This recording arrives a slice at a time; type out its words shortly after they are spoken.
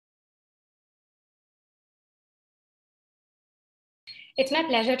It's my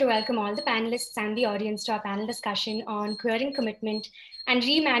pleasure to welcome all the panelists and the audience to our panel discussion on queering commitment and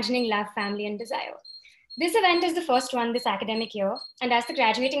reimagining love, family, and desire. This event is the first one this academic year, and as the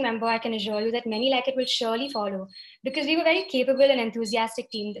graduating member, I can assure you that many like it will surely follow because we were a very capable and enthusiastic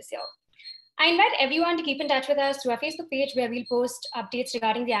team this year. I invite everyone to keep in touch with us through our Facebook page where we'll post updates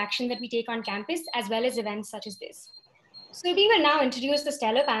regarding the action that we take on campus as well as events such as this. So we will now introduce the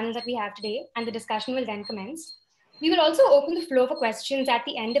stellar panel that we have today and the discussion will then commence. We will also open the floor for questions at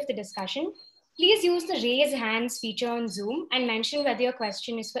the end of the discussion. Please use the raise hands feature on Zoom and mention whether your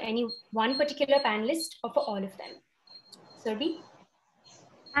question is for any one particular panelist or for all of them. Surbi?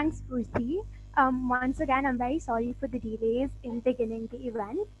 Thanks, Purti. Once again, I'm very sorry for the delays in beginning the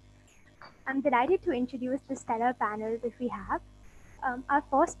event. I'm delighted to introduce the stellar panel that we have. Our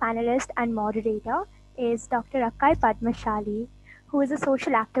first panelist and moderator is Dr. Akkai Padmashali, who is a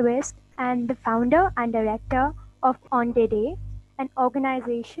social activist and the founder and director of On Day, an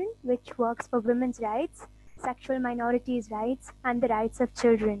organization which works for women's rights, sexual minorities' rights, and the rights of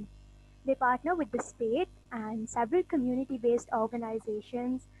children. They partner with the state and several community-based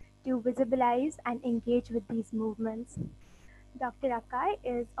organizations to visibilize and engage with these movements. Dr. Akkai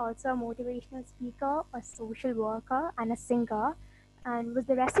is also a motivational speaker, a social worker, and a singer, and was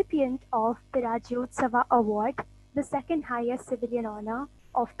the recipient of the Rajyotsava Award, the second highest civilian honor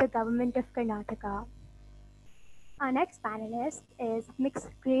of the government of Karnataka. Our next panelist is Ms.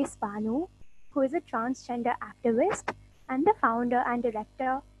 Grace Banu, who is a transgender activist and the founder and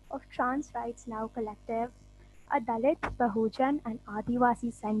director of Trans Rights Now Collective, a Dalit, Bahujan, and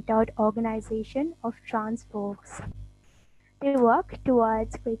Adivasi-centered organization of trans folks. They work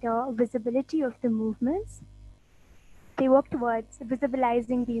towards greater visibility of the movements. They work towards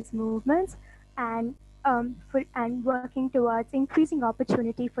visibilizing these movements and working towards increasing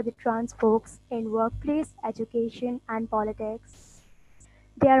opportunity for the trans folks in workplace, education, and politics.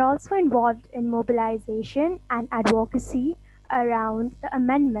 They are also involved in mobilization and advocacy around the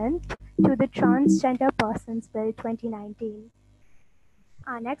amendment to the Transgender Persons Bill 2019.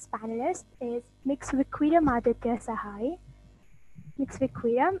 Our next panelist is Ms. Vqueeram Aditya Sahai. Ms.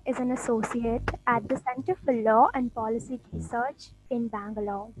 Vqueeram is an associate at the Center for Law and Policy Research in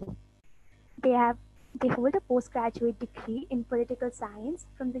Bangalore. They hold a postgraduate degree in political science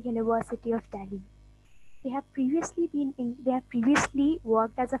from the University of Delhi. They have previously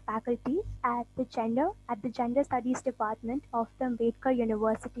worked as a faculty at the Gender Studies Department of the Ambedkar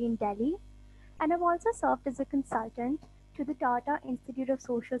University in Delhi, and have also served as a consultant to the Tata Institute of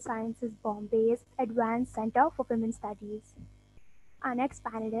Social Sciences Bombay's Advanced Center for Women's Studies. Our next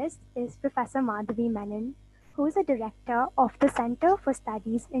panelist is Professor Madhavi Menon, who is a director of the Center for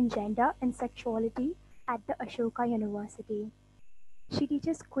Studies in Gender and Sexuality at the Ashoka University. She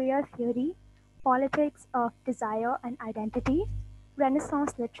teaches queer theory, politics of desire and identity,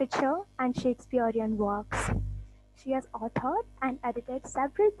 Renaissance literature, and Shakespearean works. She has authored and edited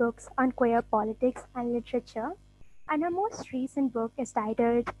several books on queer politics and literature, and her most recent book is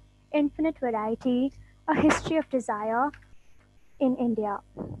titled Infinite Variety, A History of Desire in India.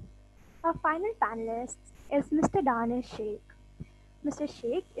 Our final panelist is Mr. Danish Sheikh. Mr.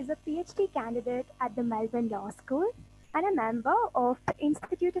 Sheikh is a PhD candidate at the Melbourne Law School and a member of the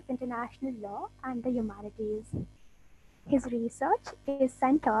Institute of International Law and the Humanities. His research is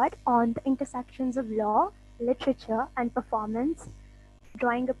centered on the intersections of law, literature, and performance,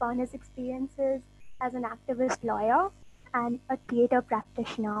 drawing upon his experiences as an activist lawyer and a theatre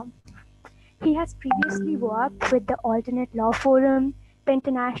practitioner. He has previously worked with the Alternate Law Forum, the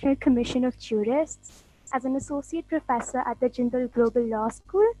International Commission of Jurists, as an associate professor at the Jindal Global Law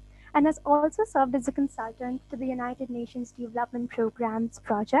School, and has also served as a consultant to the United Nations Development Programme's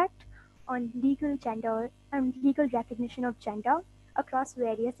project on legal gender and legal recognition of gender across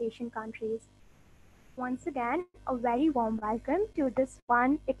various Asian countries. Once again, a very warm welcome to this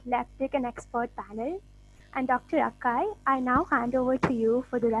fun, eclectic, and expert panel. And Dr. Akkai, I now hand over to you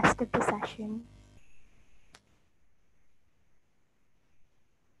for the rest of the session.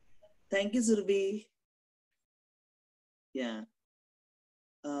 Thank you, Surbi. Yeah.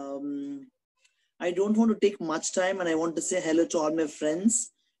 I don't want to take much time, and I want to say hello to all my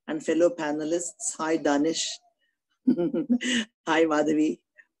friends and fellow panelists. Hi, Danish. Hi, Madhavi.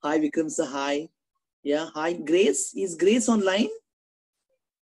 Hi, Vqueeram. Sahai. Yeah. Hi, Grace. Is Grace online?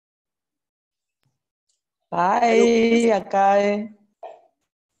 Hi, Akkai.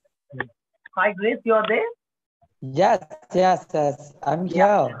 Hi, Grace. You are there? Yes. I'm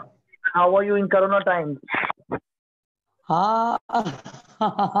here. How are you in Corona times?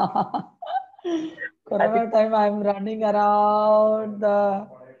 Corona time, I'm running around the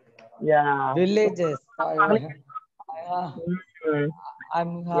villages.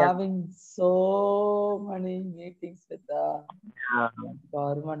 I'm Yes. having so many meetings with the Uh,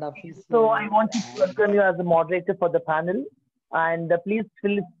 government so I officials. want to welcome you as a moderator for the panel, and please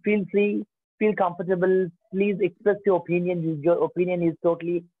feel free, feel comfortable. Please express your opinion. Your opinion is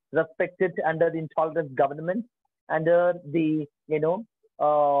totally respected under the intolerance government, under the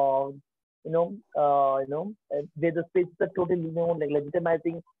where the spaces are totally like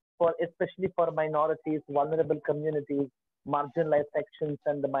legitimizing for especially for minorities, vulnerable communities, marginalized sections,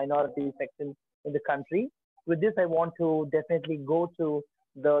 and the minority section in the country. With this, I want to definitely go to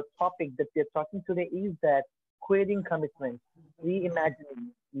the topic that we're talking today is that queering commitment, reimagining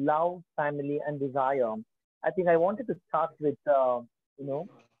love, family, and desire. I think I wanted to start with, you know,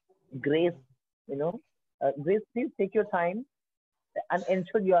 Grace. Grace, please take your time and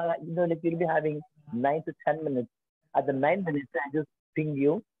ensure you are, like you'll be having 9 to 10 minutes. At the 9 minutes, I just ping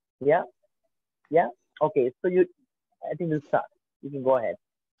you. Yeah, yeah. Okay, so I think we'll start. You can go ahead.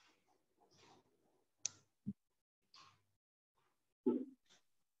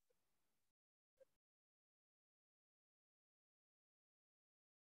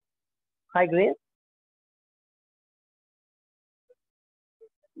 Hi, Grace.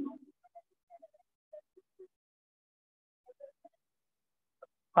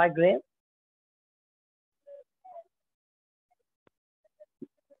 Hi, Grace.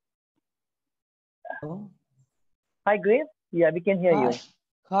 Hello? Hi, Grace. Yeah, we can hear Hi, you.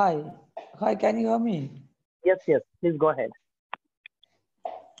 hi, hi. Can you hear me? Yes, yes. Please go ahead.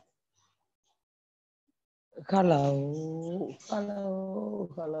 Hello, hello,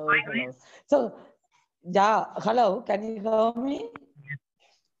 hello, Hi, hello. Grace. So, yeah, hello. Can you hear me?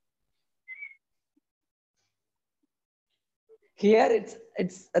 Here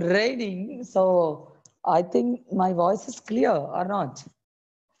it's raining, so I think my voice is clear or not.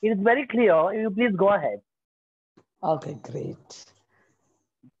 It is very clear. You please go ahead. Okay, great.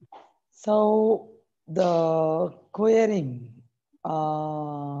 So the querying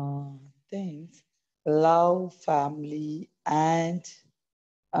things, love, family, and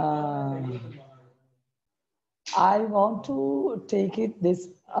uh, I want to take it this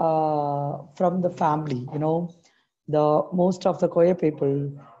from the family. The most of the queer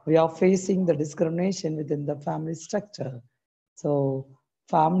people, we are facing the discrimination within the family structure. So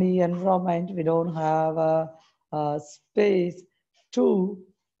family environment, we don't have a space to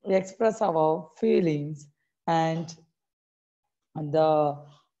express our feelings, and the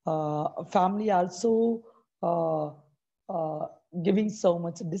family also uh, uh, giving so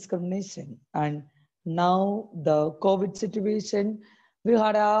much discrimination. And now the COVID situation, we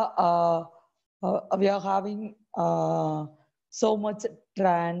had we are having so much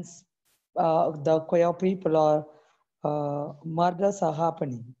trans, the queer people are murders are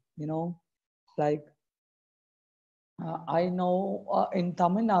happening, like I know in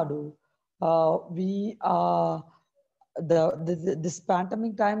Tamil Nadu, we this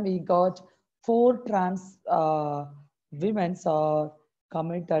pandemic time we got 4 trans women are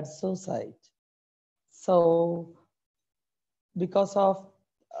committed suicide. So because of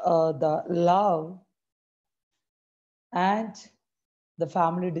the love and the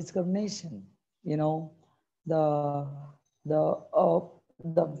family discrimination, the the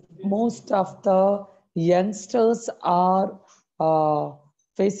most of the youngsters are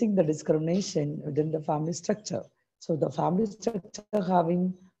facing the discrimination within the family structure. So the family structure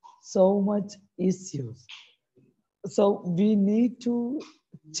having so much issues. So we need to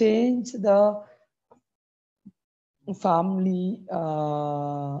change the family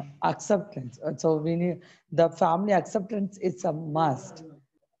acceptance. So we need the family acceptance is a must.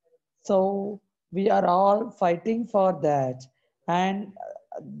 So we are all fighting for that, and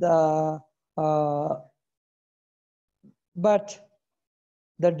the but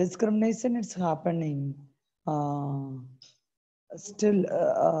the discrimination is happening still.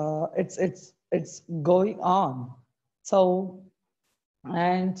 It's going on. So,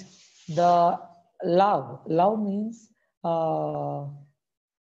 and the love means a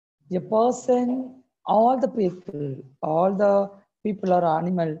person, all the people are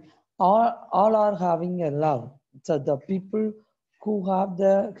animal, all are having a love. So the people who have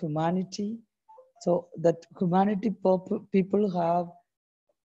the humanity, so that humanity people have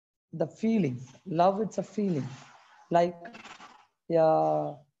the feelings. Love, it's a feeling, like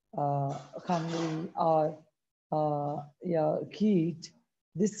yeah, hungry or yeah, heat.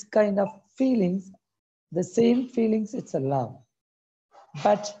 This kind of feelings, the same feelings, it's a love.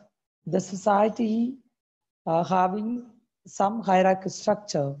 But the society having some hierarchy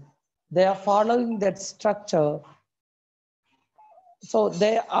structure, they are following that structure. So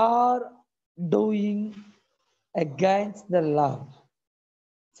they are doing against the love.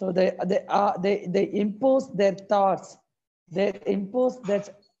 So they impose their thoughts, they impose their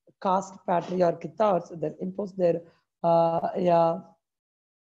caste patriarchy thoughts, they impose their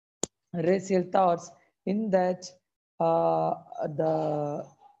racial thoughts in that the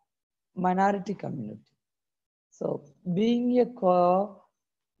minority community. So being a queer,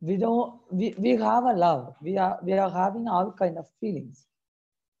 we have a love. We are having all kind of feelings.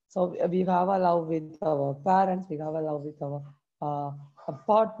 So we have a love with our parents, we have a love with our a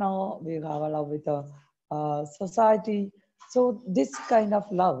partner, we have a love with our society. So this kind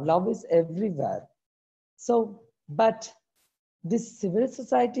of love is everywhere. So, but this civil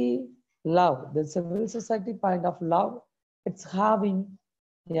society love, the civil society kind of love, it's having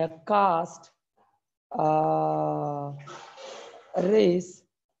a caste, race,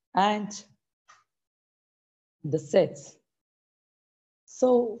 and the sex.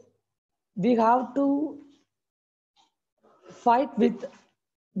 So we have to fight with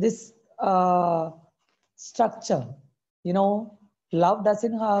this structure. You know, love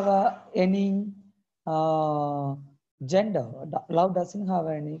doesn't have any gender. Love doesn't have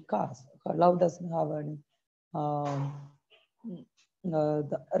any caste. Love doesn't have any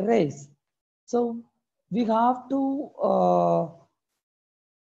the race. So we have to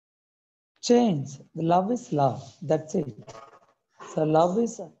change. The love is love. That's it. So love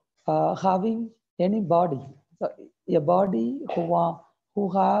is having any body. So a body who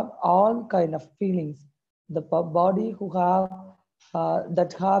have all kind of feelings. The body who have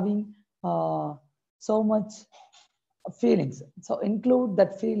that having so much feelings. So include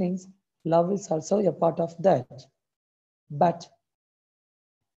that feelings. Love is also a part of that. But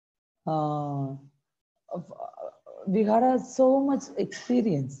we had so much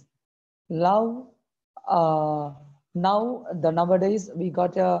experience. Love. Now nowadays we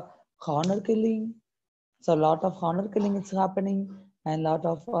got a honor killing. So a lot of honor killing is happening, and a lot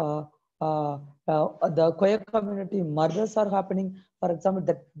of the queer community murders are happening. For example,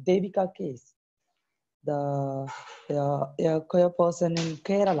 the Devika case, the a queer person in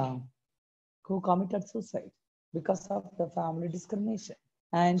Kerala who committed suicide because of the family discrimination,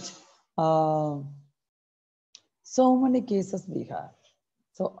 and so many cases we have.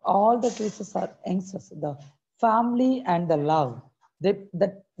 So all the cases are anxious. The family and the love, that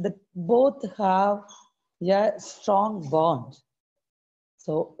both have a strong bond.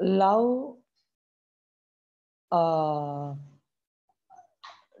 So love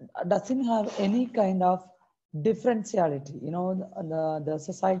doesn't have any kind of differentiality. You know, the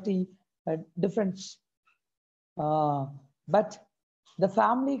society different, but the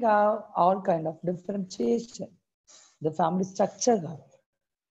family have all kind of differentiation. The family structure have.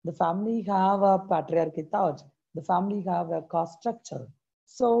 The family have a patriarchy thought. The family have a caste structure.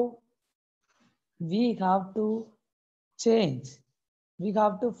 So we have to change. We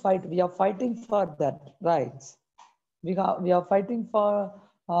have to fight. We are fighting for that rights. We are fighting for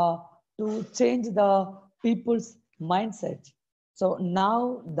to change the people's mindset. So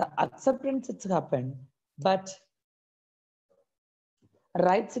now the acceptance it's happened, but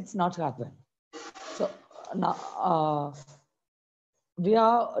rights it's not happened. So now we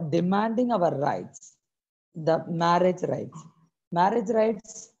are demanding our rights, the marriage rights. Marriage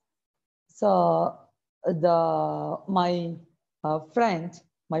rights. So my friend,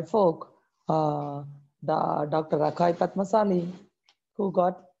 my folk, the Dr. Akkai Padmashali, who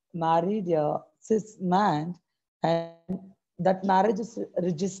got married a cis man, and that marriage is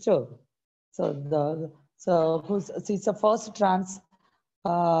registered. So she's the first trans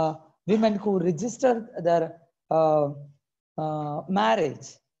women who registered their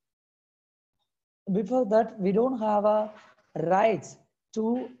marriage. Before that, we don't have a rights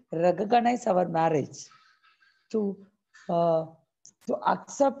to recognize our marriage, to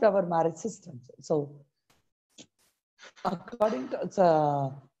accept our marriage systems. So according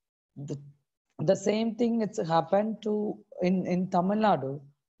to the same thing, it's happened to in Tamil Nadu.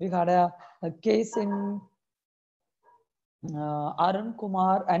 We had a case in Arun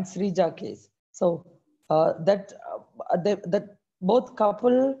Kumar and Srija case. So that both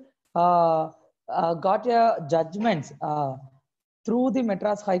couple got a judgments through the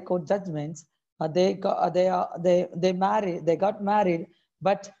Madras High Court judgments. They got married,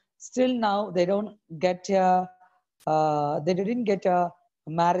 but still now they don't get they didn't get a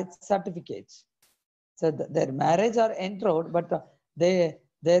marriage certificate. So their marriage are enrolled, but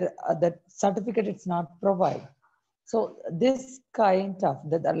that certificate is not provided. So this kind of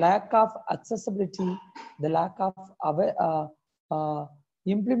the lack of accessibility, the lack of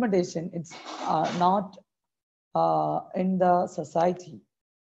implementation, it's not in the society.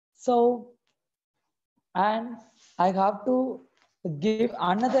 So And I have to give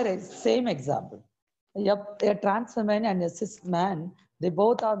another same example. A trans woman and a cis man, they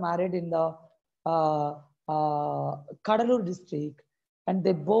both are married in the Kadalur district, and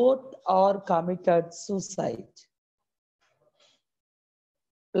they both are committed suicide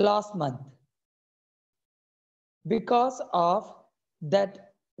last month because of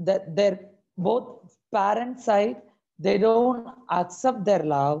that their both parent side, they don't accept their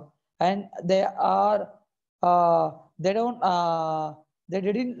love, and they are they don't they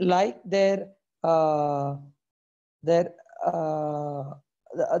didn't like uh, their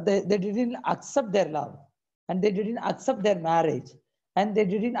they didn't accept their love, and they didn't accept their marriage, and they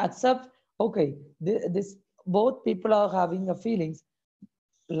didn't accept, okay, this both people are having a feelings,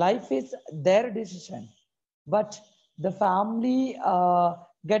 life is their decision, but the family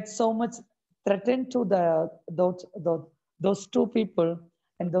gets so much threatened to those two people,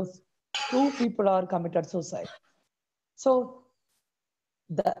 and those two people are committed suicide. So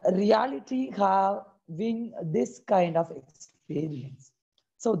the reality having this kind of experience,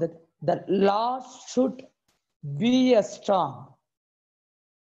 so that the law should be a strong,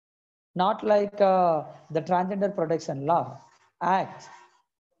 not like the transgender protection law act.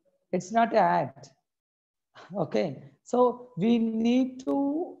 It's not an act. Okay, so we need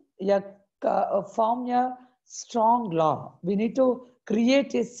to form a strong law. We need to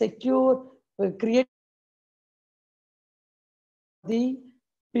create a secure, create the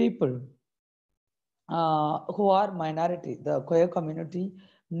people who are minority. The queer community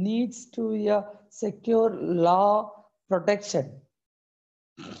needs to a secure law protection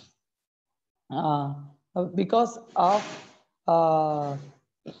because of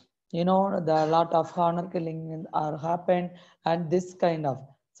the lot of honor killing are happened, and this kind of,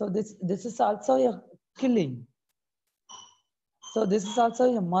 so this is also a killing, so this is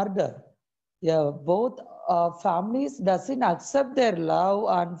also a murder. Yeah, both families doesn't accept their love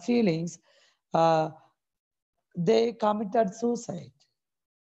and feelings, they committed suicide.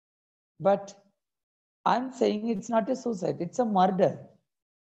 But I'm saying it's not a suicide, it's a murder.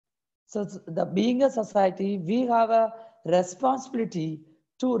 So being a society, we have a responsibility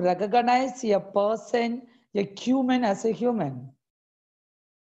to recognize a person, a human as a human.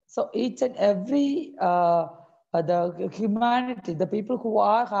 So each and every the humanity, the people who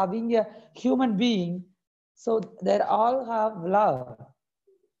are having a human being, so they all have love.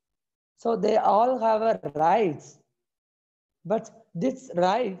 So they all have a rights. But this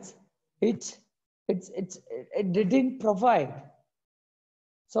rights, it didn't provide.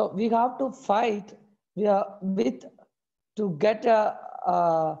 So we have to fight with to get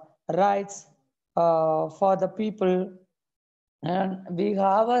rights for the people, and we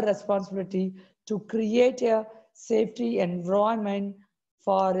have a responsibility to create a safety environment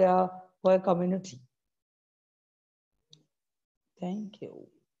for our community. Thank you.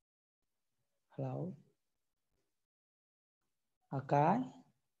 Hello. Akkai,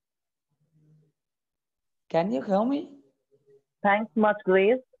 can you hear me? Thanks much,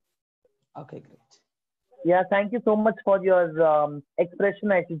 Grace. Okay, great. Yeah, thank you so much for your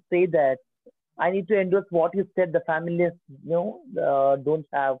expression. I should say that I need to endorse what you said. The families, don't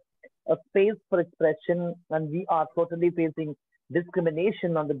have a space for expression, and we are totally facing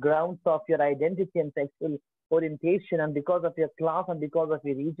discrimination on the grounds of your identity and sexual orientation, and because of your class, and because of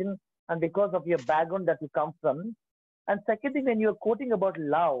your region, and because of your background that you come from. And second thing, when you're quoting about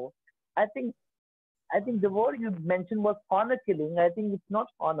love, I think the word you mentioned was honor killing. I think it's not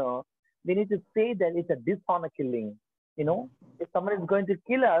honor. We need to say that it's a dishonor killing. If someone is going to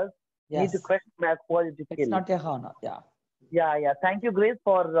kill us, we need to Yes, question back what it to it's kill. not a honor. Yeah. Yeah. Thank you, Grace,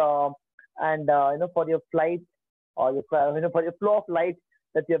 for for your flight, or your for your flow of light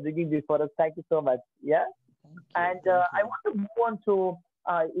that you're bringing before us. Thank you so much. Yeah. Thank you. And I want to move on to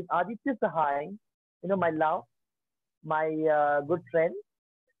Aditya Sahai. My love, my good friend.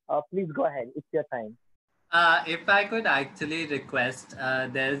 Please go ahead. It's your time. If I could actually request, I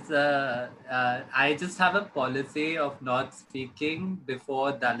just have a policy of not speaking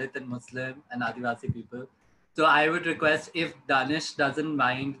before Dalit and Muslim and Adivasi people. So I would request, if Danish doesn't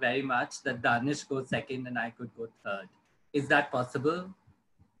mind very much, that Danish goes second and I could go third. Is that possible?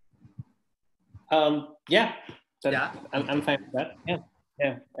 Yeah. Yeah. I'm fine with that.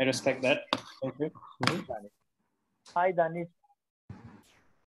 Yeah, I respect that. Thank you. Mm-hmm. Hi, Danish.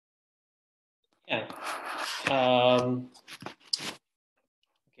 Yeah.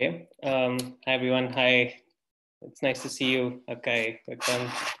 Okay. Hi, everyone. Hi. It's nice to see you, Akkai, Vqueeram,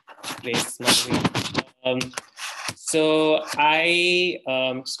 Grace, Madhavi. So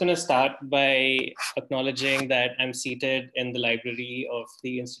I'm just going to start by acknowledging that I'm seated in the library of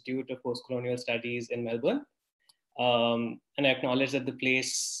the Institute of Postcolonial Studies in Melbourne. And I acknowledge that the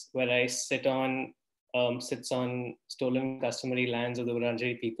place where I sit on sits on stolen customary lands of the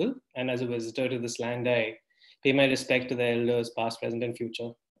Wurundjeri people. And as a visitor to this land, I pay my respect to the elders, past, present, and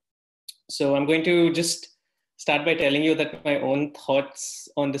future. So I'm going to just start by telling you that my own thoughts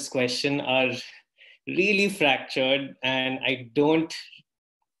on this question are really fractured, and I don't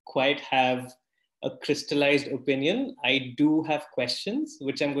quite have a crystallized opinion. I do have questions,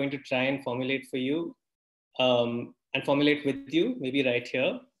 which I'm going to try and formulate for you and formulate with you, maybe right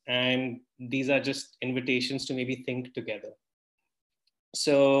here. And these are just invitations to maybe think together.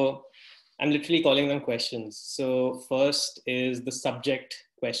 So I'm literally calling them questions. So first is the subject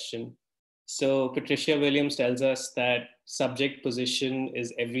question. So Patricia Williams tells us that subject position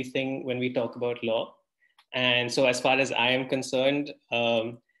is everything when we talk about law. And so as far as I am concerned,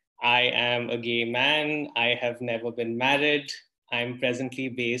 I am a gay man. I have never been married. I'm presently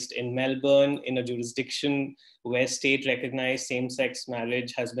based in Melbourne in a jurisdiction where state recognized same-sex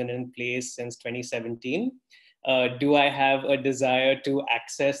marriage has been in place since 2017. Do I have a desire to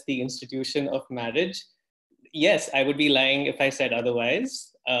access the institution of marriage? Yes, I would be lying if I said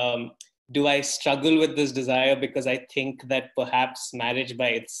otherwise. Do I struggle with this desire because I think that perhaps marriage by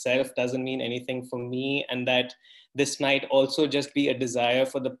itself doesn't mean anything for me, and that this might also just be a desire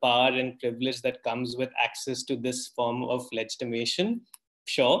for the power and privilege that comes with access to this form of legitimation?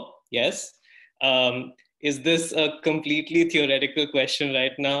 Sure, yes. Is this a completely theoretical question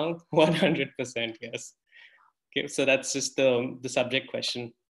right now? 100% yes. Okay, so that's just the subject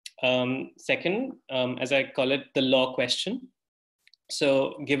question. Second, as I call it, the law question.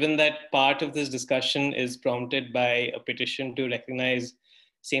 So given that part of this discussion is prompted by a petition to recognize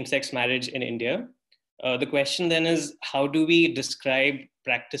same-sex marriage in India, the question then is, how do we describe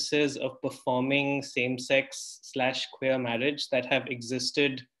practices of performing same-sex/queer marriage that have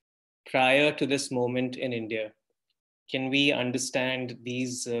existed prior to this moment in India? Can we understand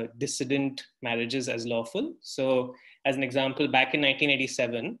these dissident marriages as lawful? So as an example, back in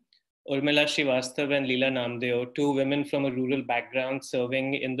 1987, Urmila Srivastava and Leela Namdeo, two women from a rural background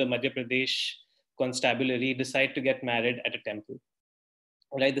serving in the Madhya Pradesh constabulary, decide to get married at a temple.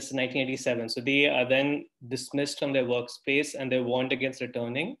 Right, this is 1987. So they are then dismissed from their workspace and they're warned against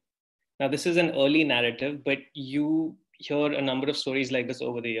returning. Now, this is an early narrative, but you hear a number of stories like this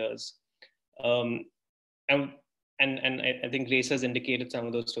over the years. And I think Grace has indicated some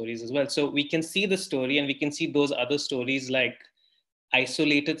of those stories as well. So we can see the story and we can see those other stories like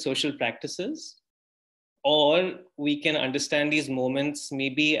isolated social practices, or we can understand these moments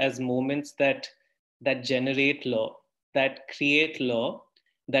maybe as moments that generate law, that create law,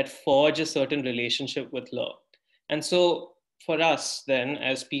 that forge a certain relationship with law. And so for us then,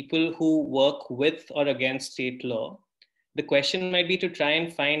 as people who work with or against state law, the question might be to try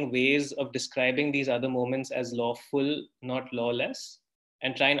and find ways of describing these other moments as lawful, not lawless,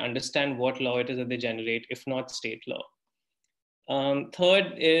 and try and understand what law it is that they generate, if not state law.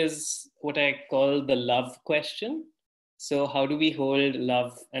 Third is what I call the love question. So how do we hold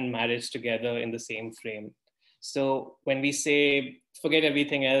love and marriage together in the same frame? So when we say, forget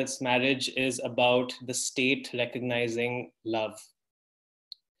everything else, marriage is about the state recognizing love.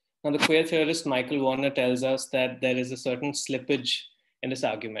 Now, the queer theorist Michael Warner tells us that there is a certain slippage in this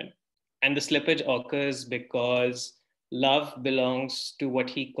argument. And the slippage occurs because love belongs to what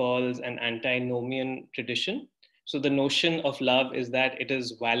he calls an antinomian tradition. So the notion of love is that it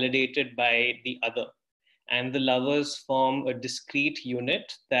is validated by the other. And the lovers form a discrete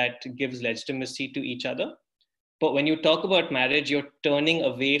unit that gives legitimacy to each other. But when you talk about marriage, you're turning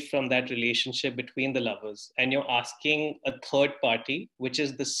away from that relationship between the lovers and you're asking a third party, which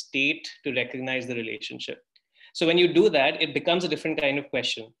is the state, to recognize the relationship. So when you do that, it becomes a different kind of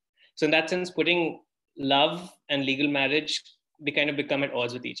question. So in that sense, putting love and legal marriage, they kind of become at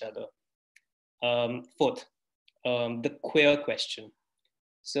odds with each other. Fourth, the queer question.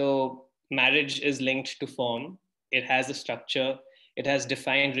 So marriage is linked to form. It has a structure. It has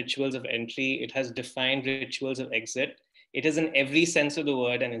defined rituals of entry. It has defined rituals of exit. It is in every sense of the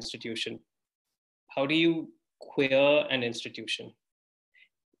word an institution. How do you queer an institution?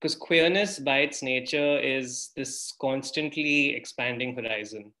 Because queerness by its nature is this constantly expanding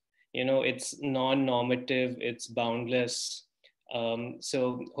horizon. You know, it's non-normative, it's boundless.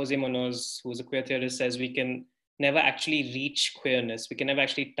 So Jose Munoz, who's a queer theorist, says we can never actually reach queerness. We can never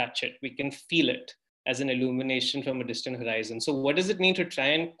actually touch it. We can feel it as an illumination from a distant horizon. So what does it mean to try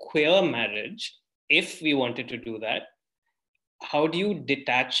and queer marriage if we wanted to do that? How do you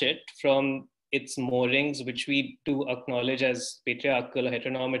detach it from its moorings, which we do acknowledge as patriarchal or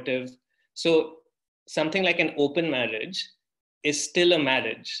heteronormative. So something like an open marriage is still a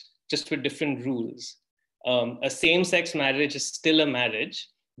marriage, just with different rules. A same-sex marriage is still a marriage,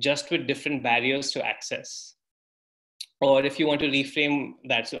 just with different barriers to access. Or if you want to reframe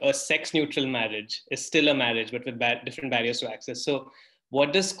that, so a sex-neutral marriage is still a marriage, but with different barriers to access. So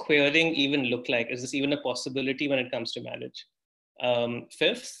what does queering even look like? Is this even a possibility when it comes to marriage?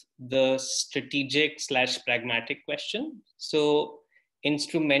 Fifth, the strategic/pragmatic question. So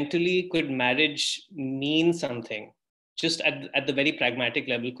instrumentally, could marriage mean something? Just at the very pragmatic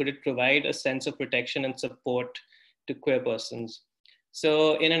level, could it provide a sense of protection and support to queer persons?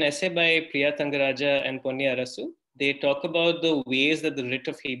 So in an essay by Priya Thangaraja and Ponni Arasu, they talk about the ways that the writ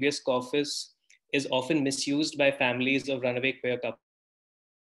of habeas corpus is often misused by families of runaway queer couples.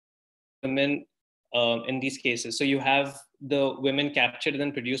 Women in these cases. So you have the women captured and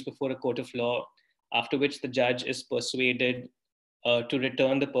then produced before a court of law, after which the judge is persuaded to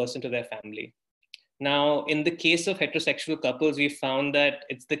return the person to their family. Now, in the case of heterosexual couples, we found that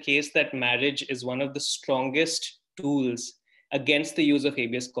it's the case that marriage is one of the strongest tools against the use of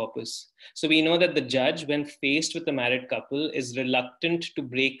habeas corpus. So we know that the judge, when faced with a married couple, is reluctant to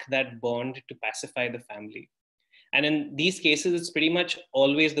break that bond to pacify the family. And in these cases, it's pretty much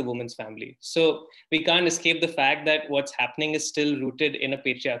always the woman's family. So we can't escape the fact that what's happening is still rooted in a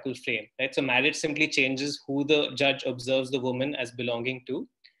patriarchal frame, right? So marriage simply changes who the judge observes the woman as belonging to,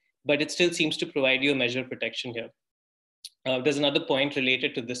 but it still seems to provide you a measure of protection here. There's another point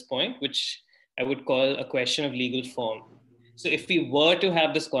related to this point, which I would call a question of legal form. So if we were to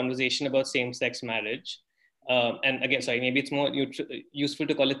have this conversation about same-sex marriage, and again, sorry, maybe it's more useful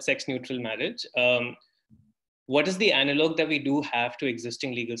to call it sex-neutral marriage, what is the analog that we do have to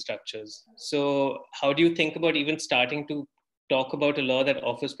existing legal structures? So how do you think about even starting to talk about a law that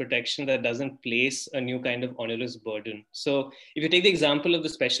offers protection that doesn't place a new kind of onerous burden? So if you take the example of the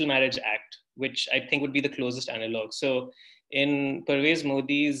Special Marriage Act, which I think would be the closest analog. So in Parvez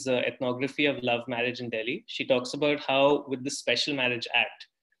Modi's ethnography of love marriage in Delhi, she talks about how with the Special Marriage Act,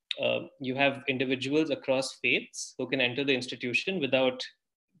 you have individuals across faiths who can enter the institution without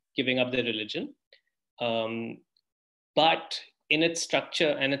giving up their religion. But in its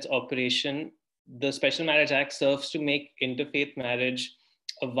structure and its operation, the Special Marriage Act serves to make interfaith marriage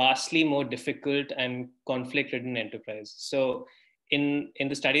a vastly more difficult and conflict-ridden enterprise. So in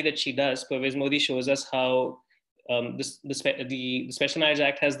the study that she does, Parvez Modi shows us how the Special Marriage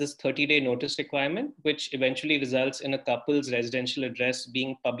Act has this 30-day notice requirement, which eventually results in a couple's residential address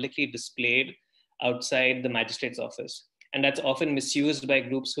being publicly displayed outside the magistrate's office. And that's often misused by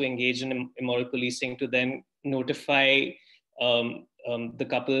groups who engage in immoral policing to then notify the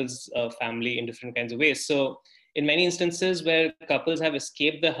couple's family in different kinds of ways. So in many instances where couples have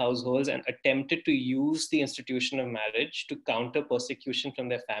escaped their households and attempted to use the institution of marriage to counter persecution from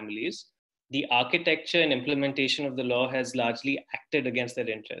their families, the architecture and implementation of the law has largely acted against their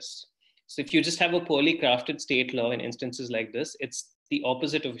interests. So if you just have a poorly crafted state law in instances like this, it's the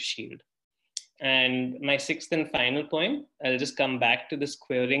opposite of a shield. And my sixth and final point, I'll just come back to this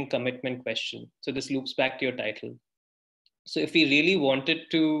queering commitment question. So this loops back to your title. So if we really wanted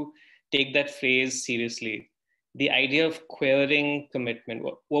to take that phrase seriously, the idea of queering commitment,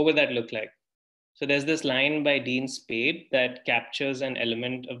 what would that look like? So there's this line by Dean Spade that captures an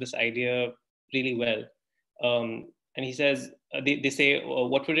element of this idea really well. And he says, they say,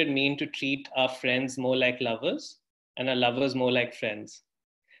 what would it mean to treat our friends more like lovers and our lovers more like friends?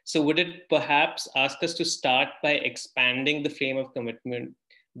 So would it perhaps ask us to start by expanding the frame of commitment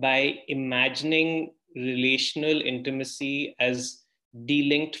by imagining relational intimacy as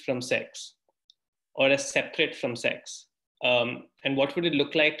delinked from sex or as separate from sex? And what would it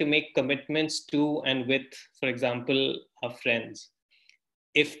look like to make commitments to and with, for example, our friends?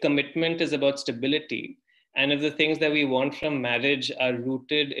 If commitment is about stability, and if the things that we want from marriage are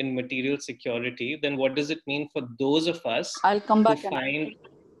rooted in material security, then what does it mean for those of us I'll come back who find...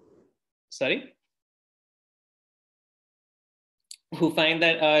 Sorry? Who find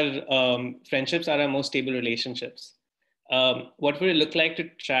that our friendships are our most stable relationships. What would it look like to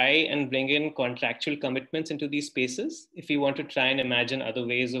try and bring in contractual commitments into these spaces if we want to try and imagine other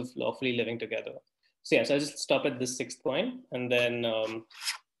ways of lawfully living together? So yeah, so I'll just stop at this sixth point and then,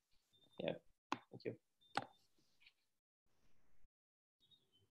 yeah, thank you.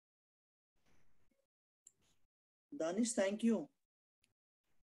 Danish, thank you.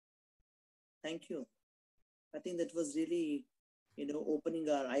 Thank you. I think that was really, opening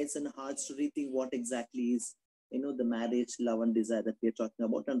our eyes and hearts to rethink what exactly is, the marriage, love and desire that we are talking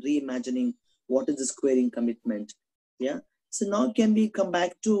about, and reimagining what is this queering commitment. Yeah. So now can we come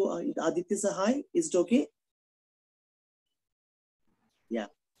back to Aditya Sahai? Is it okay? Yeah.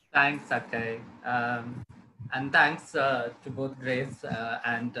 Thanks, Akkai. And thanks to both Grace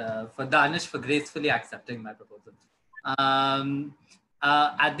and for Danish for gracefully accepting my proposal.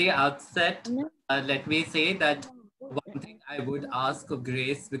 At the outset, let me say that one thing I would ask of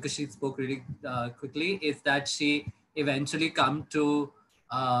Grace, because she spoke really quickly, is that she eventually come to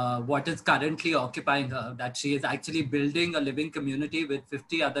what is currently occupying her, that she is actually building a living community with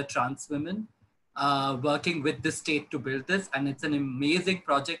 50 other trans women, working with the state to build this. And it's an amazing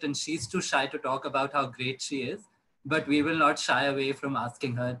project, and she's too shy to talk about how great she is, but we will not shy away from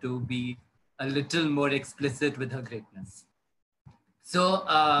asking her to be a little more explicit with her greatness. So,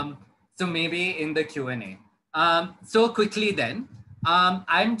 so maybe in the Q&A. So quickly then,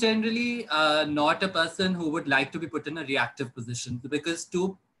 I'm generally not a person who would like to be put in a reactive position, because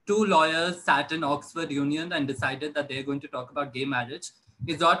two lawyers sat in Oxford Union and decided that they're going to talk about gay marriage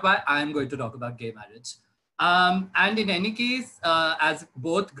is not why I'm going to talk about gay marriage. And in any case, as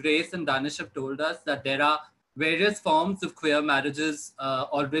both Grace and Danish have told us, that there are various forms of queer marriages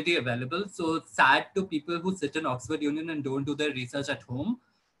already available. So it's sad to people who sit in Oxford Union and don't do their research at home,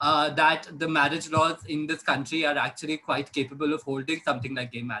 that the marriage laws in this country are actually quite capable of holding something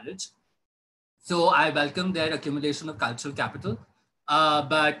like gay marriage. So I welcome their accumulation of cultural capital,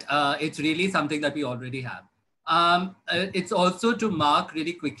 but it's really something that we already have. It's also to mark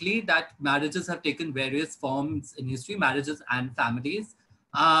really quickly that marriages have taken various forms in history, marriages and families.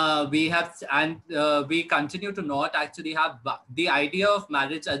 We continue to not actually have the idea of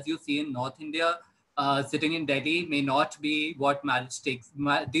marriage as you see in North India, sitting in Delhi, may not be what marriage takes,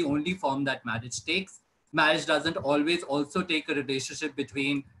 the only form that marriage takes. Marriage doesn't always also take a relationship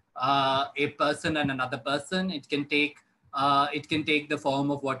between a person and another person. It can take the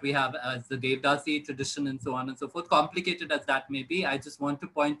form of what we have as the Devdasi tradition and so on and so forth. Complicated as that may be, I just want to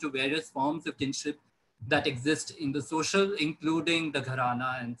point to various forms of kinship that exist in the social, including the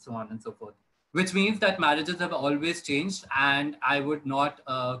gharana and so on and so forth, which means that marriages have always changed, and I would not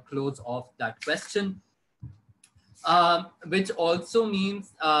close off that question. Which also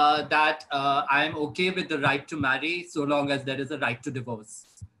means that I am okay with the right to marry so long as there is a right to divorce.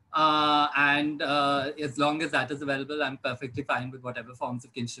 And as long as that is available, I'm perfectly fine with whatever forms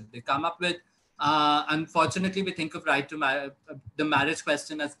of kinship they come up with. Unfortunately, we think of right to marry, the marriage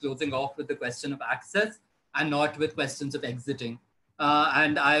question as closing off with the question of access and not with questions of exiting.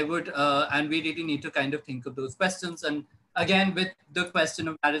 And we really need to kind of think of those questions. And again, with the question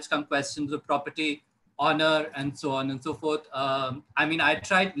of marriage come questions of property, honor, and so on and so forth. I mean, I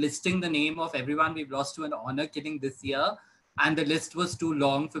tried listing the name of everyone we've lost to an honor killing this year, and the list was too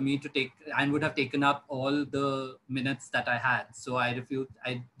long for me to take and would have taken up all the minutes that I had. So I refused,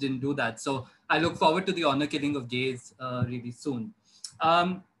 I didn't do that. So I look forward to the honor killing of gays really soon.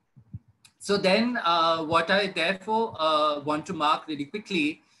 So then what I therefore want to mark really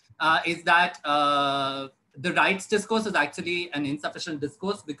quickly is that the rights discourse is actually an insufficient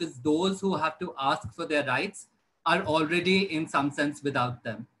discourse, because those who have to ask for their rights are already in some sense without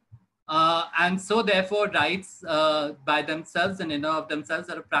them. And so therefore rights by themselves and in of themselves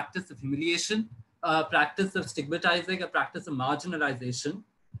are a practice of humiliation, a practice of stigmatizing, a practice of marginalization.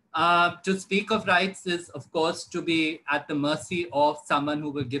 To speak of rights is, of course, to be at the mercy of someone who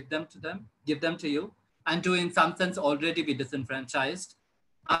will give them to you, and to in some sense already be disenfranchised.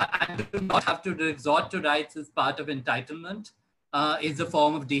 And to not have to resort to rights as part of entitlement is a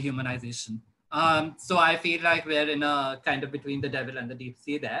form of dehumanization. So I feel like we're in a kind of between the devil and the deep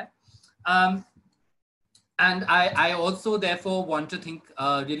sea there. And I also therefore want to think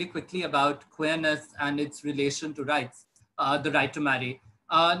really quickly about queerness and its relation to rights, the right to marry.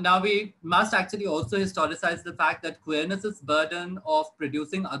 Now we must actually also historicize the fact that queerness's burden of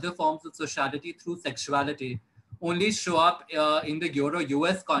producing other forms of sociality through sexuality only show up in the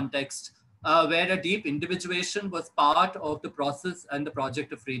Euro-US context, where a deep individuation was part of the process and the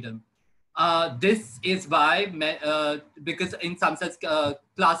project of freedom. This is why, because in some sense,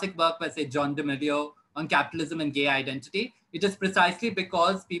 classic work by, say, John DeMelio on capitalism and gay identity, it is precisely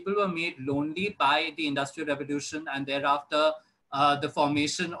because people were made lonely by the Industrial Revolution and thereafter the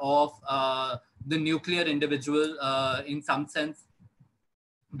formation of the nuclear individual in some sense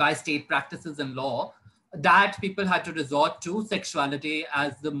by state practices and law, that people had to resort to sexuality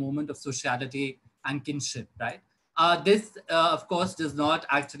as the moment of sociality and kinship, right? This, of course, does not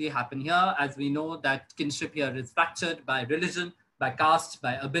actually happen here, as we know that kinship here is fractured by religion, by caste,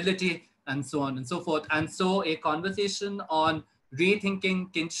 by ability, and so on and so forth. And so a conversation on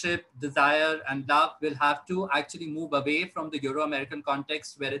rethinking kinship, desire, and love will have to actually move away from the Euro-American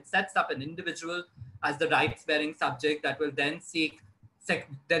context, where it sets up an individual as the rights-bearing subject that will then seek,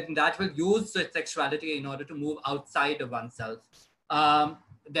 that will use sexuality in order to move outside of oneself.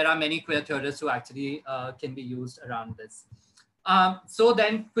 There are many queer theorists who actually can be used around this. So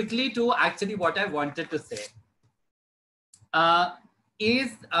then quickly to actually what I wanted to say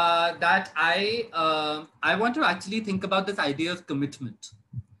is that I want to actually think about this idea of commitment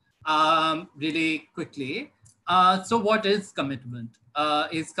really quickly. So what is commitment?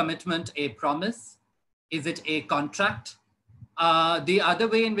 Is commitment a promise? Is it a contract? The other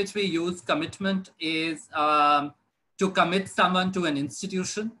way in which we use commitment is to commit someone to an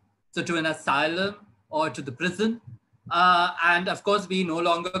institution, so to an asylum or to the prison. And of course, we no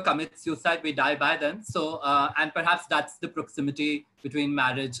longer commit suicide, we die by then. So, and perhaps that's the proximity between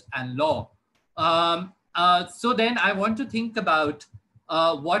marriage and law. So then I want to think about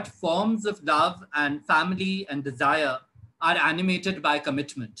what forms of love and family and desire are animated by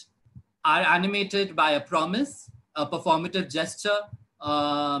commitment, are animated by a promise, a performative gesture,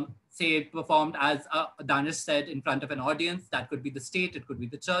 say performed as Danish said in front of an audience. That could be the state, it could be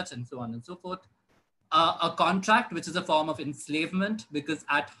the church, and so on and so forth. A contract, which is a form of enslavement, because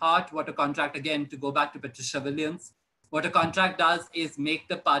at heart, what a contract, again, to go back to Patricia Williams, what a contract does is make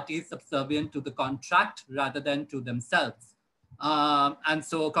the parties subservient to the contract rather than to themselves. And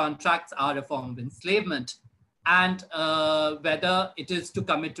so contracts are a form of enslavement. And whether it is to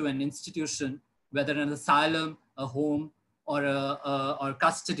commit to an institution, whether an asylum, a home, or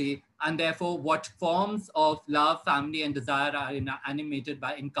custody, and therefore what forms of love, family, and desire are animated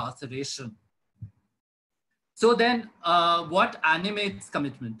by incarceration. So then what animates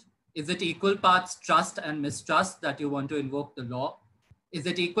commitment? Is it equal parts trust and mistrust that you want to invoke the law? Is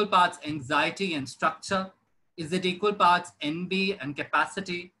it equal parts anxiety and structure? Is it equal parts envy and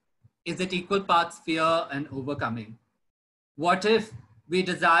capacity? Is it equal parts fear and overcoming? What if we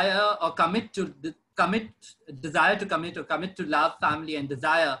desire or commit to love, family, and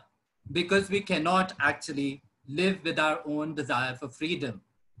desire because we cannot actually live with our own desire for freedom?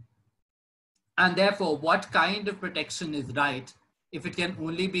 And therefore, what kind of protection is right if it can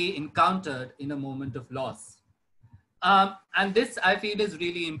only be encountered in a moment of loss? And this, I feel, is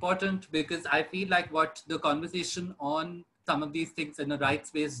really important because I feel like what the conversation on some of these things in a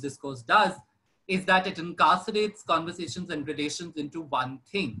rights-based discourse does is that it incarcerates conversations and relations into one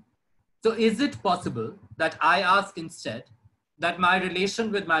thing. So is it possible that I ask instead that my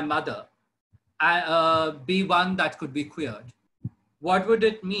relation with my mother be one that could be queered? What would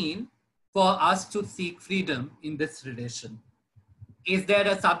it mean for us to seek freedom in this relation? Is there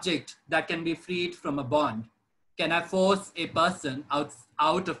a subject that can be freed from a bond? Can I force a person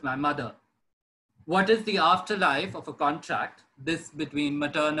out of my mother? What is the afterlife of a contract, this between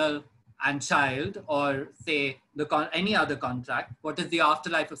maternal and child, or say any other contract? What is the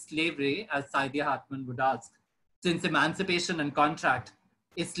afterlife of slavery, as Saidiya Hartman would ask, since emancipation and contract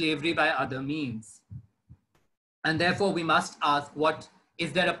is slavery by other means? And therefore we must ask,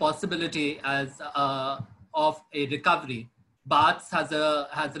 is there a possibility as of a recovery? Barthes has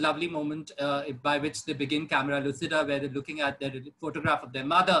a lovely moment by which they begin Camera Lucida, where they're looking at their photograph of their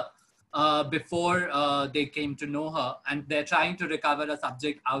mother before they came to know her, and they're trying to recover a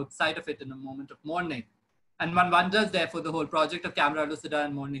subject outside of it in a moment of mourning. And one wonders, therefore, the whole project of Camera Lucida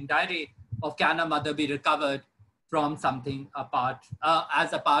and Mourning Diary of can a mother be recovered from something apart,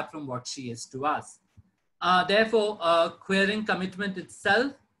 as apart from what she is to us. Therefore, queering commitment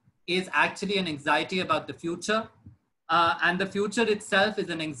itself is actually an anxiety about the future. And the future itself is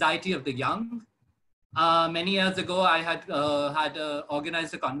an anxiety of the young. Many years ago, I had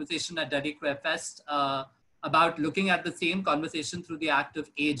organized a conversation at Delhi Queer Fest about looking at the same conversation through the act of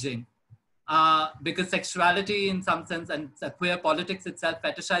aging. Because sexuality in some sense and queer politics itself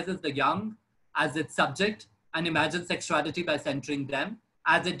fetishizes the young as its subject and imagines sexuality by centering them,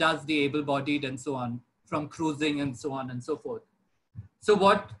 as it does the able-bodied and so on, from cruising and so on and so forth.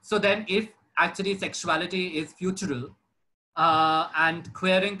 So then if actually sexuality is futural, and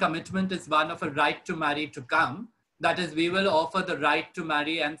queering commitment is one of a right to marry to come, that is, we will offer the right to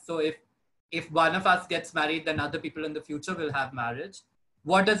marry. And so if one of us gets married, then other people in the future will have marriage.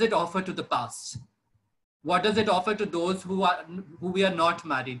 What does it offer to the past? What does it offer to those who we are not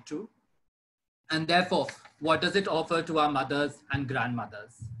married to? And therefore, what does it offer to our mothers and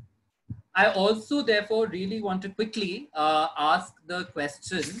grandmothers? I also, therefore, really want to quickly ask the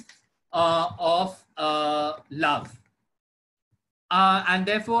question of love. And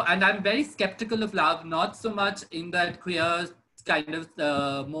I'm very skeptical of love, not so much in that queer kind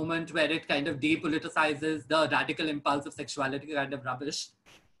of moment where it kind of depoliticizes the radical impulse of sexuality kind of rubbish.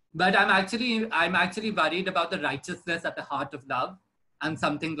 But I'm actually worried about the righteousness at the heart of love and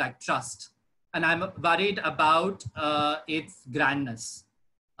something like trust. and I'm worried about its grandness.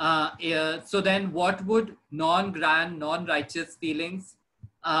 So then what would non-grand, non-righteous feelings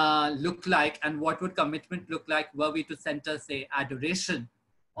look like, and what would commitment look like were we to center, say, adoration,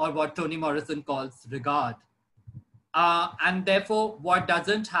 or what Toni Morrison calls regard? And therefore, what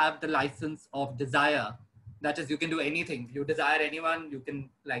doesn't have the license of desire? That is, you can do anything. You desire anyone, you can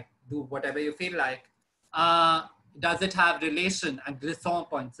like do whatever you feel like. Does it have relation? And Grissom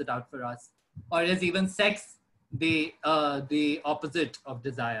points it out for us. Or is even sex the opposite of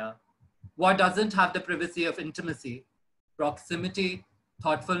desire? What doesn't have the privacy of intimacy? Proximity,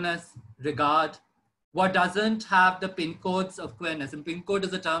 thoughtfulness, regard. What doesn't have the pin codes of queerness? And pin code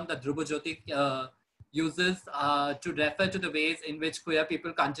is a term that Dhrubajyoti uses to refer to the ways in which queer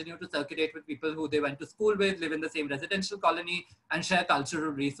people continue to circulate with people who they went to school with, live in the same residential colony, and share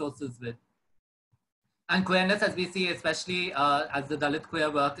cultural resources with. And queerness, as we see, especially as the Dalit queer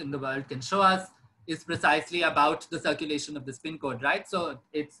work in the world can show us, is precisely about the circulation of this pin code, right? So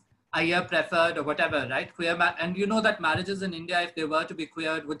it's Iyer preferred or whatever, right? Queer, and you know that marriages in India, if they were to be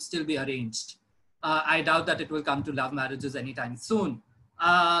queer, would still be arranged. I doubt that it will come to love marriages anytime soon.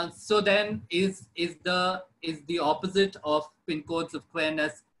 So then is the opposite of pin codes of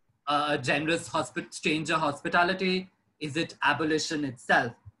queerness a generous stranger hospitality? Is it abolition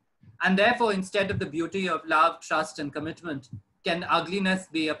itself? And therefore, instead of the beauty of love, trust, and commitment, can ugliness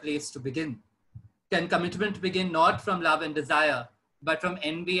be a place to begin? Can commitment begin not from love and desire, but from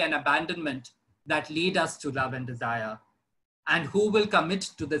envy and abandonment that lead us to love and desire? And who will commit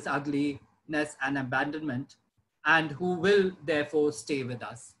to this ugliness and abandonment? And who will therefore stay with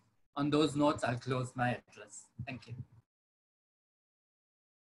us? On those notes, I'll close my address. Thank you.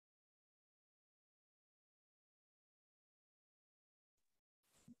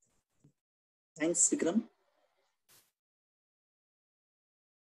 Thanks, Vqueeram.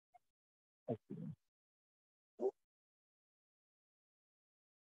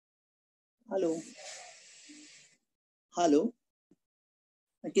 Hello. Hello.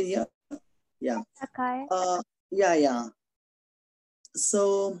 I can hear. Yeah. Akkai. Yeah.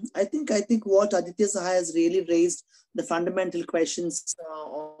 So I think what Aditya Sahai has really raised the fundamental questions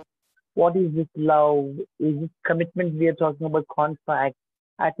of what is this love? Is this commitment we are talking about, contract?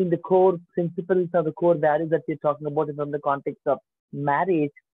 I think the core principles or the core values that we're talking about is from the context of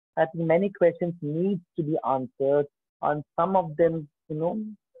marriage. I think many questions need to be answered. On some of them,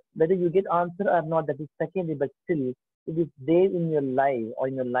 whether you get answer or not, that is secondary, but still it is there in your life or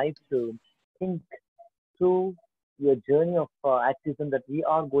in your life to think through your journey of activism that we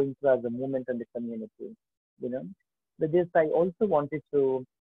are going through as a movement and the community. With this, I also wanted to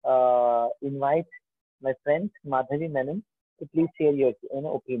invite my friend Madhavi Menon to please share your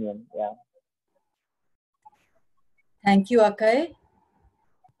opinion. Yeah. Thank you, Akkai.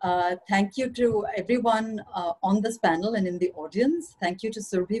 Thank you to everyone on this panel and in the audience. Thank you to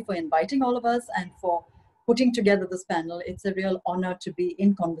Surbhi for inviting all of us and for putting together this panel. It's a real honor to be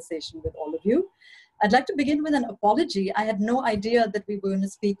in conversation with all of you. I'd like to begin with an apology. I had no idea that we were going to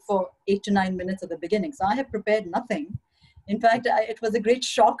speak for 8 to 9 minutes at the beginning, so I have prepared nothing. In fact, it was a great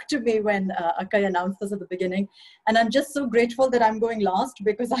shock to me when Akkai announced this at the beginning. And I'm just so grateful that I'm going last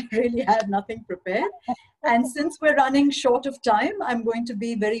because I really have nothing prepared. And since we're running short of time, I'm going to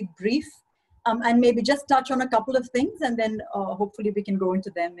be very brief and maybe just touch on a couple of things, and then hopefully we can go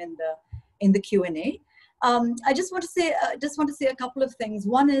into them in the Q&A. I just want to say a couple of things.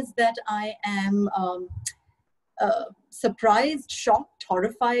 One is that I am surprised, shocked,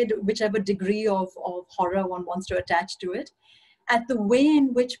 horrified, whichever degree of horror one wants to attach to it, at the way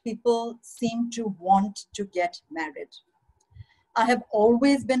in which people seem to want to get married. I have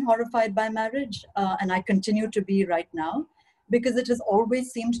always been horrified by marriage, and I continue to be right now, because it has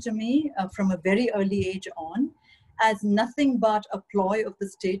always seemed to me from a very early age on as nothing but a ploy of the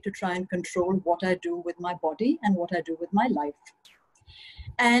state to try and control what I do with my body and what I do with my life.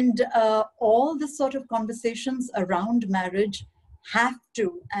 And all the sort of conversations around marriage have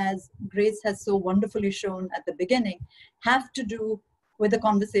to, as Grace has so wonderfully shown at the beginning, have to do with the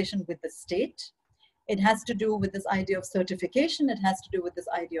conversation with the state. It has to do with this idea of certification. It has to do with this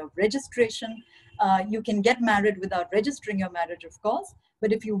idea of registration. You can get married without registering your marriage, of course,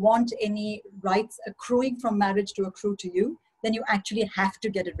 but if you want any rights accruing from marriage to accrue to you, then you actually have to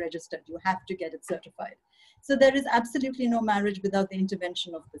get it registered. You have to get it certified. So there is absolutely no marriage without the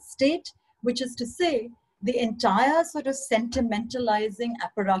intervention of the state, which is to say, the entire sort of sentimentalizing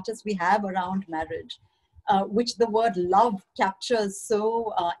apparatus we have around marriage, which the word love captures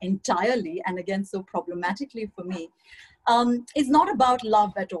so entirely, and again, so problematically for me, is not about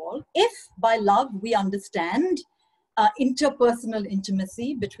love at all. If by love we understand interpersonal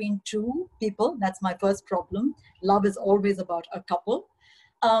intimacy between two people. That's my first problem. Love is always about a couple.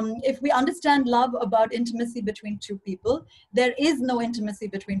 If we understand love about intimacy between two people, there is no intimacy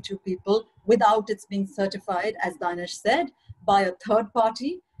between two people without its being certified, as Danish said, by a third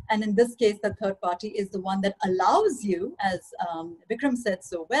party. And in this case, the third party is the one that allows you, as Vqueeram said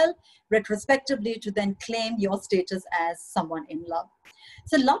so well, retrospectively to then claim your status as someone in love.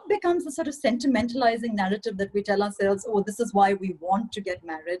 So love becomes a sort of sentimentalizing narrative that we tell ourselves, oh, this is why we want to get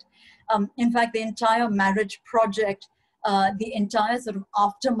married. In fact, the entire marriage project, the entire sort of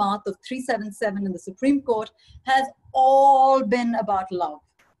aftermath of 377 in the Supreme Court has all been about love.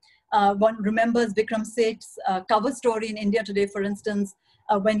 One remembers Vqueeram Seth's cover story in India Today, for instance,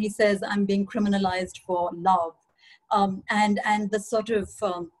 when he says, I'm being criminalized for love. And the sort of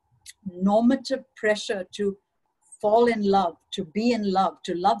normative pressure to fall in love, to be in love,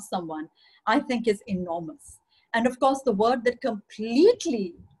 to love someone, I think is enormous. And of course, the word that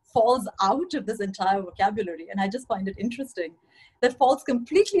completely falls out of this entire vocabulary, and I just find it interesting, that falls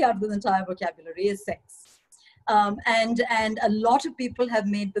completely out of this entire vocabulary is sex. And a lot of people have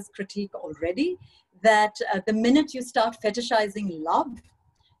made this critique already, that the minute you start fetishizing love,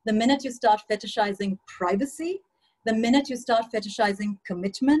 the minute you start fetishizing privacy, the minute you start fetishizing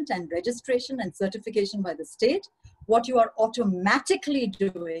commitment and registration and certification by the state, what you are automatically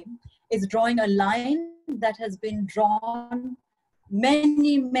doing is drawing a line that has been drawn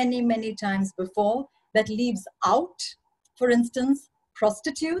many, many, many times before, that leaves out, for instance,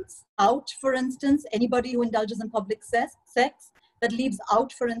 prostitutes, out, for instance, anybody who indulges in public sex, that leaves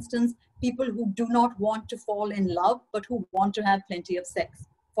out, for instance, people who do not want to fall in love, but who want to have plenty of sex,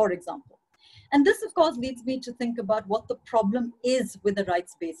 for example. And this, of course, leads me to think about what the problem is with the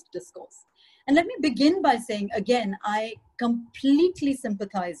rights-based discourse. And let me begin by saying, again, I completely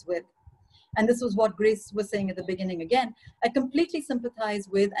sympathize with, and this was what Grace was saying at the beginning again, I completely sympathize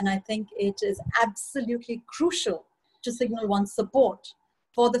with, and I think it is absolutely crucial to signal one's support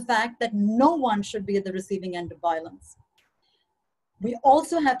for the fact that no one should be at the receiving end of violence. We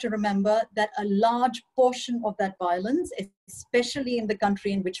also have to remember that a large portion of that violence, especially in the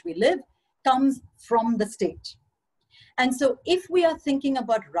country in which we live, comes from the state. And so if we are thinking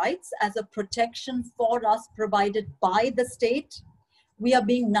about rights as a protection for us provided by the state, we are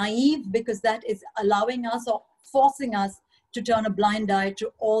being naive, because that is allowing us or forcing us to turn a blind eye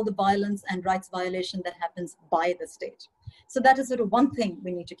to all the violence and rights violation that happens by the state. So that is sort of one thing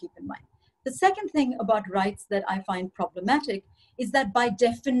we need to keep in mind. The second thing about rights that I find problematic is that by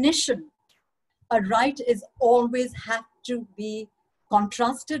definition, a right is always have to be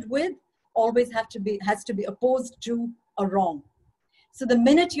contrasted with, always has to be opposed to a wrong. So the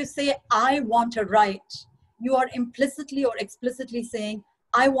minute you say, I want a right, you are implicitly or explicitly saying,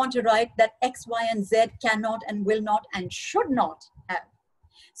 I want a right that X, Y, and Z cannot and will not and should not have.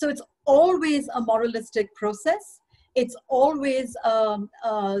 So it's always a moralistic process. It's always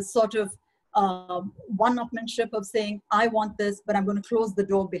sort of one-upmanship of saying, I want this, but I'm going to close the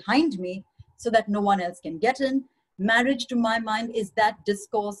door behind me so that no one else can get in. Marriage, to my mind, is that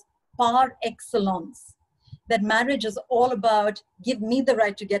discourse par excellence. That marriage is all about, give me the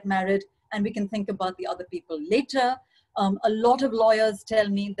right to get married, and we can think about the other people later. A lot of lawyers tell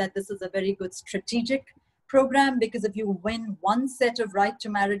me that this is a very good strategic program, because if you win one set of right to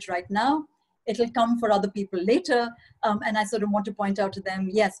marriage right now, it'll come for other people later. And I sort of want to point out to them,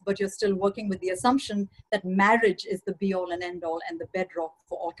 yes, but you're still working with the assumption that marriage is the be all and end all and the bedrock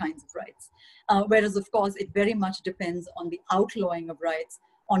for all kinds of rights. Whereas, of course, it very much depends on the outlawing of rights,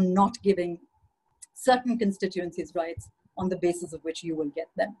 on not giving certain constituencies rights on the basis of which you will get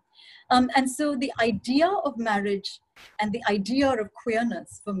them. And so the idea of marriage and the idea of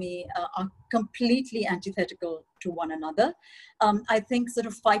queerness for me are completely antithetical to one another. I think sort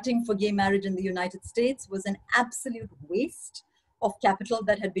of fighting for gay marriage in the United States was an absolute waste of capital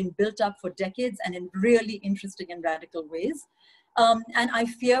that had been built up for decades and in really interesting and radical ways. And I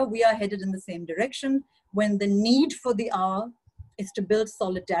fear we are headed in the same direction when the need for the hour is to build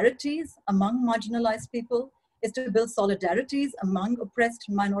solidarities among marginalized people, is to build solidarities among oppressed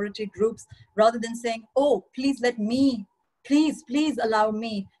minority groups, rather than saying, oh, please let me, please allow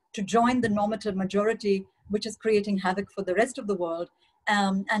me to join the normative majority, which is creating havoc for the rest of the world.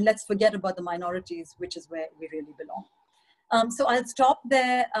 And let's forget about the minorities, which is where we really belong. So I'll stop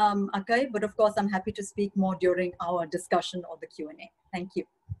there, Akkai, but of course, I'm happy to speak more during our discussion or the Q&A. Thank you.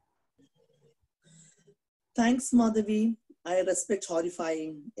 Thanks, Madhavi. I respect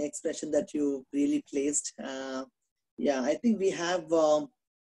horrifying expression that you really placed. Yeah, I think we have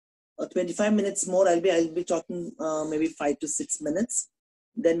 25 minutes more. I'll be talking maybe 5 to 6 minutes.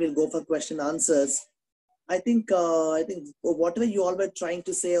 Then we'll go for question answers. I think whatever you all were trying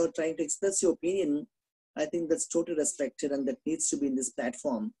to say or trying to express your opinion, I think that's totally respected and that needs to be in this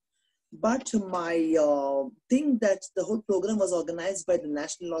platform. But my thing that the whole program was organized by the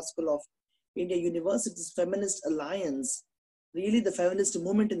National Law School of India University's Feminist Alliance, really the feminist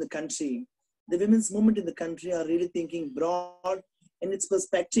movement in the country, the women's movement in the country are really thinking broad in its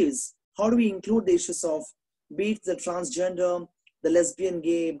perspectives. How do we include the issues of, be it the transgender, the lesbian,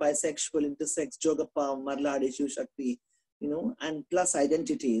 gay, bisexual, intersex, Jogappa, Marladi, Shakti, and plus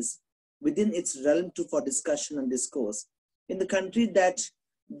identities within its realm for discussion and discourse. In the country that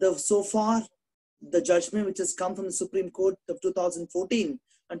so far, the judgment which has come from the Supreme Court of 2014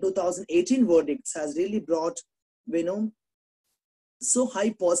 and 2018 verdicts has really brought, so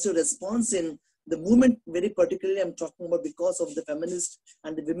high positive response in the movement, very particularly I'm talking about because of the feminist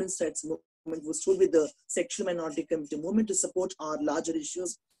and the women's rights movement who stood with the sexual minority community movement to support our larger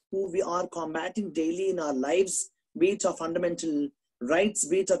issues, who we are combating daily in our lives, be it our fundamental rights,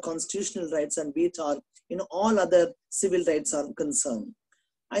 be it our constitutional rights, and be it our, all other civil rights are concerned.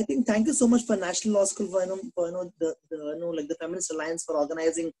 I think thank you so much for National Law School for the Feminist Alliance for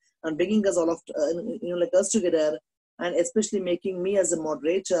organizing and bringing us all of us together, and especially making me as a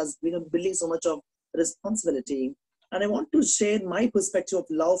moderator as building so much of responsibility. And I want to share my perspective of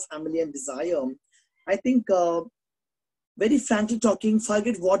love, family, and desire. I think, very frankly talking,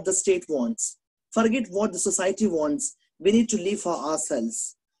 forget what the state wants, forget what the society wants. We need to live for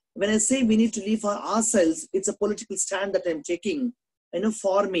ourselves. When I say we need to live for ourselves, it's a political stand that I'm taking.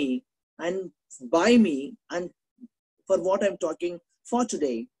 For me and by me and for what I'm talking for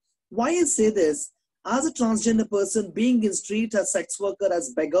today. Why I say this, as a transgender person, being in street as sex worker,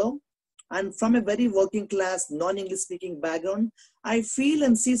 as beggar, and from a very working class, non-English speaking background, I feel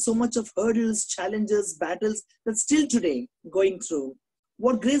and see so much of hurdles, challenges, battles that still today going through.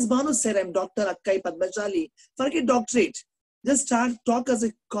 What Grace Banu said, I'm Dr. Akkai Padmashali, forget doctorate, just talk as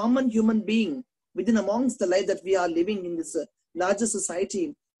a common human being within amongst the life that we are living in this larger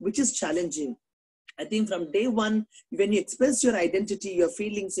society, which is challenging. I think from day one, when you express your identity, your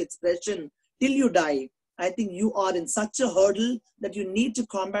feelings, expression, till you die, I think you are in such a hurdle that you need to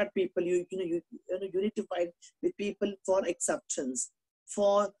combat people. You need to fight with people for acceptance,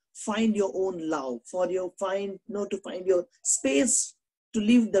 for find your own love, to find your space to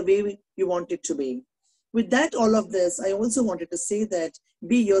live the way you want it to be. With that, all of this, I also wanted to say that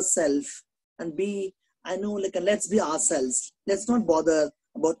be yourself and let's be ourselves. Let's not bother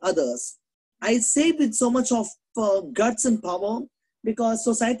about others. I say with so much of guts and power because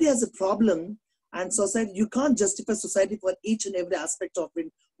society has a problem, and society, you can't justify society for each and every aspect of it.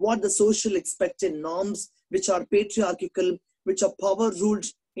 What the social expected norms, which are patriarchal, which are power ruled,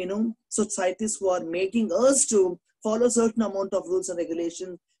 societies who are making us to follow certain amount of rules and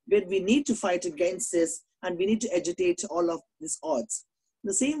regulations, where we need to fight against this and we need to agitate all of these odds.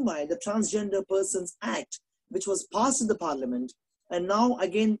 The same way, the Transgender Persons Act, which was passed in the parliament, and now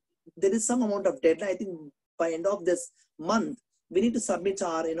again, there is some amount of deadline. I think by end of this month, we need to submit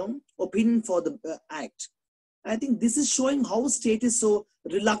our, opinion for the act. I think this is showing how state is so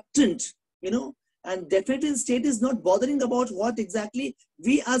reluctant, and definitely the state is not bothering about what exactly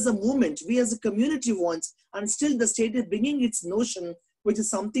we as a movement, we as a community wants, and still the state is bringing its notion, which is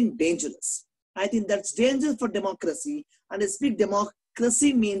something dangerous. I think that's dangerous for democracy, and I speak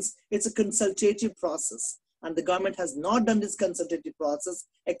democracy means it's a consultative process, and the government has not done this consultative process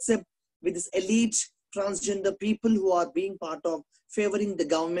except with this elite transgender people who are being part of favoring the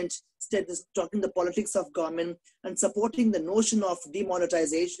government, talking the politics of government and supporting the notion of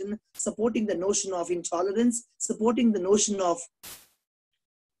demonetization, supporting the notion of intolerance, supporting the notion of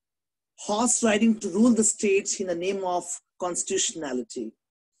horse riding to rule the state in the name of constitutionality.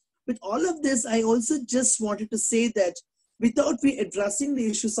 With all of this, I also just wanted to say that without we addressing the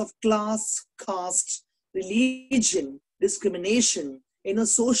issues of class, caste, religion, discrimination,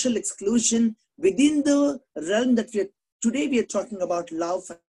 social exclusion within the realm that today we are talking about love,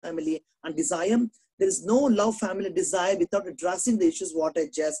 family, and desire. There is no love, family, desire without addressing the issues what I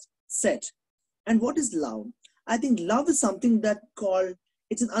just said. And what is love? I think love is something that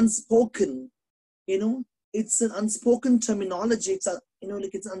it's an unspoken, it's an unspoken terminology. It's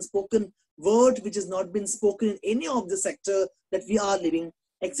it's an unspoken word which has not been spoken in any of the sector that we are living,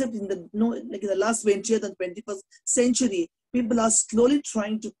 except in the in the last 20th and 21st century, people are slowly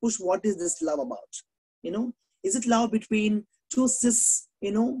trying to push what is this love about. Is it love between two cis,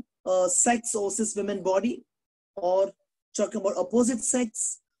 sex or cis women body, or talking about opposite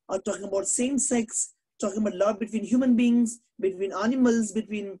sex, or talking about same sex, talking about love between human beings, between animals,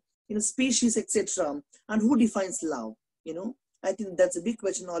 between species, etc. And who defines love? I think that's a big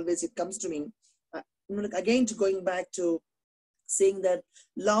question always it comes to me. like again, to going back to saying that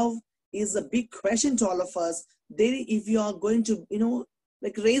love is a big question to all of us. If you are going to,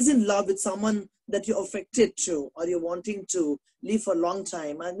 like raise in love with someone that you're affected to, or you're wanting to live for a long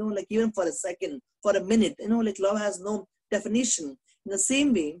time, I know, like even for a second, for a minute, like love has no definition. In the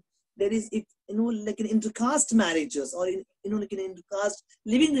same way, there is, if, like in intercaste marriages, or like in intercaste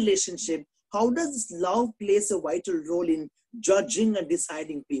living relationship, how does love plays a vital role in judging and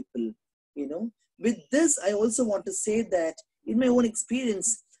deciding people? With this, I also want to say that in my own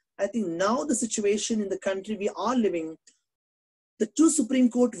experience, I think now the situation in the country we are living, the two Supreme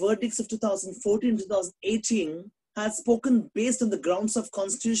Court verdicts of 2014 and 2018 has spoken based on the grounds of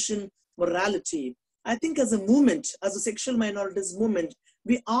constitution morality. I think as a movement, as a sexual minorities movement,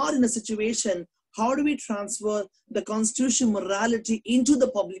 we are in a situation, how do we transfer the constitution morality into the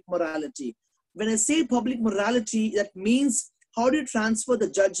public morality? When I say public morality, that means how do you transfer the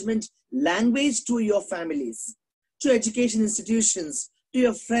judgment language to your families, to education institutions, to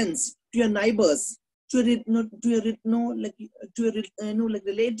your friends, to your neighbors, to your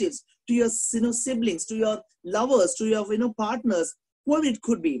relatives, to your siblings, to your lovers, to your partners, whoever it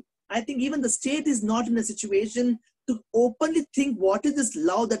could be. I think even the state is not in a situation to openly think what is this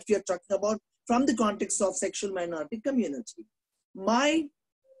love that we are talking about from the context of sexual minority community. My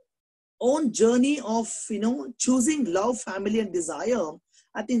own journey of choosing love, family, and desire,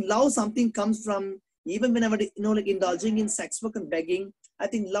 I think love something comes from, even whenever like indulging in sex work and begging, I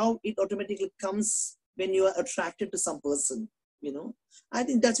think love, it automatically comes when you are attracted to some person. I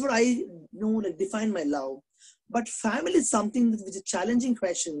think that's what I like define my love. But family is something which is a challenging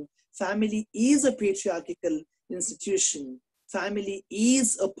question. Family is a patriarchal institution. Family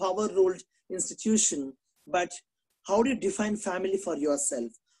is a power-ruled institution. But how do you define family for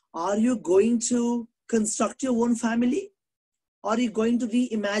yourself? Are you going to construct your own family? Are you going to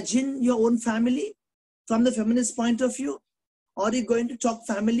reimagine your own family from the feminist point of view? Are you going to talk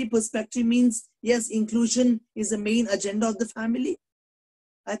family perspective means, yes, inclusion is the main agenda of the family?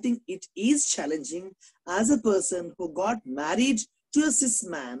 I think it is challenging as a person who got married to a cis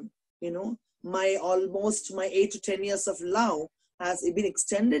man. My 8 to 10 years of love has been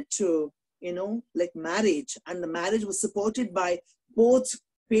extended to, like marriage, and the marriage was supported by both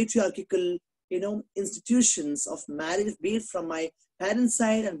patriarchal, institutions of marriage, be it from my parents'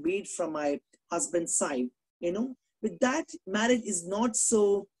 side and be it from my husband's side. With that, marriage is not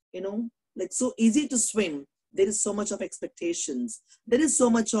so, like so easy to swim. There is so much of expectations. There is so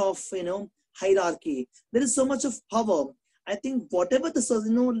much of, hierarchy. There is so much of power. I think whatever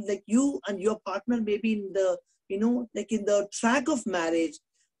the, like you and your partner may be in the, like in the track of marriage,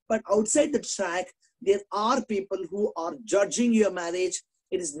 but outside the track, there are people who are judging your marriage.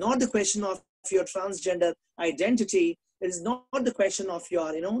 It is not the question of your transgender identity. It is not the question of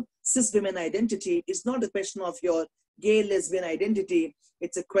your, cis women identity. It's not the question of your gay, lesbian identity.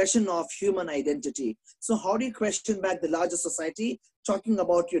 It's a question of human identity. So how do you question back the larger society, talking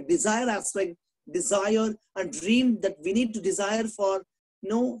about your desire aspect, desire and dream that we need to desire for,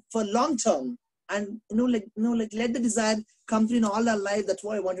 for long term, and like let the desire come through in all our life. That's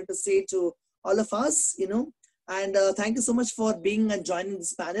what I wanted to say to all of us, And thank you so much for being and joining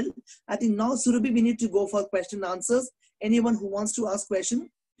this panel. I think now, Surabhi, we need to go for question and answers. Anyone who wants to ask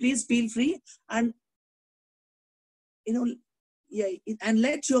question, please feel free, and and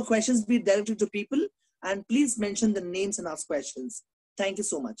let your questions be directed to people, and please mention the names and ask questions. Thank you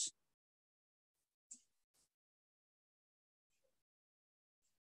so much.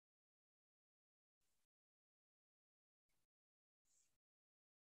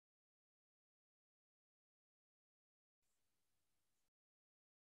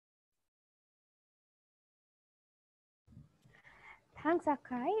 Thanks,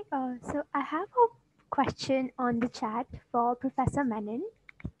 Akkai. So I have a question on the chat for Professor Menon.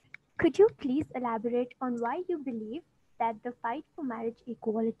 Could you please elaborate on why you believe that the fight for marriage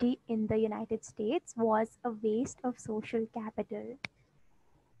equality in the United States was a waste of social capital?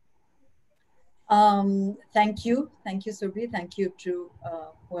 Thank you, Surabhi. Thank you to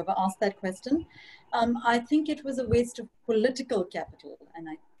whoever asked that question. I think it was a waste of political capital, and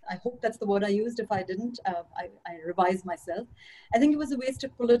I hope that's the word I used. If I didn't, I revise myself. I think it was a waste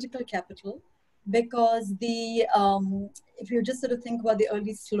of political capital because if you just sort of think about the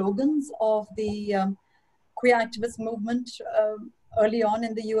early slogans of the queer activist movement early on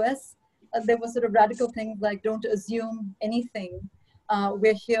in the US, there were sort of radical things like don't assume anything.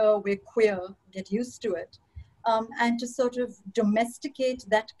 We're here, we're queer, get used to it. And to sort of domesticate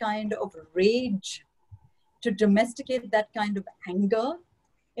that kind of rage, to domesticate that kind of anger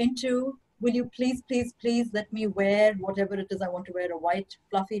into, will you please, please, please let me wear whatever it is I want to wear, a white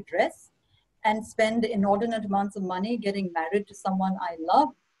fluffy dress. and spend inordinate amounts of money getting married to someone I love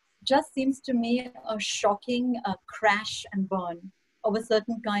just seems to me a shocking crash and burn of a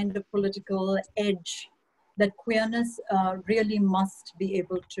certain kind of political edge that queerness really must be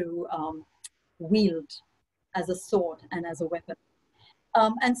able to wield as a sword and as a weapon.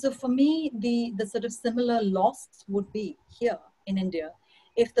 And so for me, the sort of similar loss would be here in India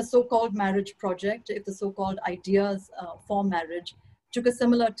if the so-called marriage project, if the so-called ideas for marriage took a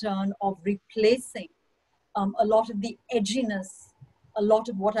similar turn of replacing a lot of the edginess, a lot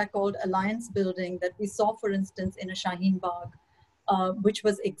of what I called alliance building that we saw, for instance, in a Shaheen Bagh, which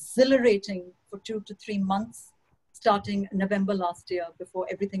was exhilarating for 2 to 3 months, starting November last year before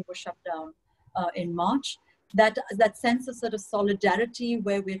everything was shut down in March. That sense of sort of solidarity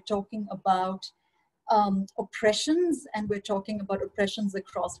where we're talking about oppressions, and we're talking about oppressions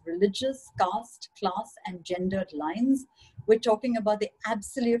across religious, caste, class, and gendered lines. We're talking about the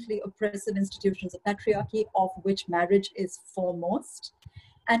absolutely oppressive institutions of patriarchy, of which marriage is foremost.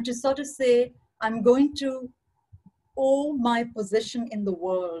 And to sort of say, I'm going to owe my position in the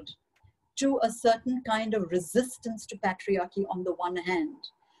world to a certain kind of resistance to patriarchy on the one hand,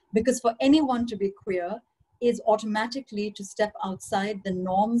 because for anyone to be queer is automatically to step outside the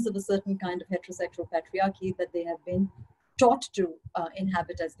norms of a certain kind of heterosexual patriarchy that they have been taught to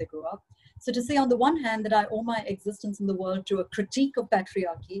inhabit as they grow up. So to say on the one hand that I owe my existence in the world to a critique of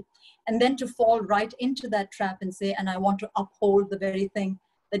patriarchy, and then to fall right into that trap and say, and I want to uphold the very thing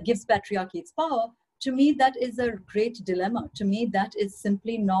that gives patriarchy its power, to me that is a great dilemma. To me that is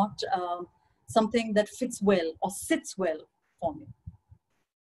simply not something that fits well or sits well for me.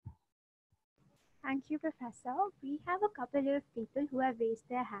 Thank you, Professor. We have a couple of people who have raised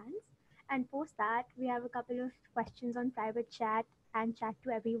their hands, and post that, we have a couple of questions on private chat and chat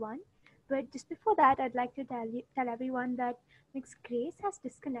to everyone. But just before that, I'd like to tell everyone that Mixed Grace has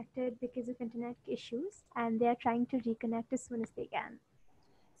disconnected because of internet issues, and they're trying to reconnect as soon as they can.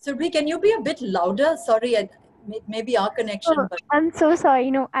 So, Bri, can you be a bit louder? Sorry, maybe our connection. Oh, but I'm so sorry.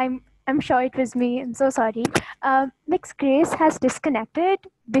 No, I'm sure it was me. I'm so sorry. Mixed Grace has disconnected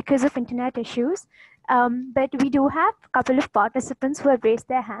because of internet issues. But we do have a couple of participants who have raised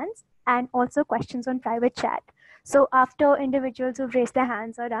their hands and also questions on private chat. So after individuals who've raised their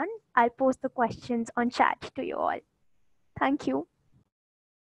hands are done, I'll post the questions on chat to you all. Thank you.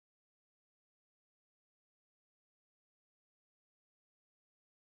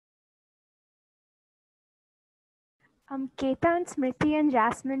 Keta and Smriti and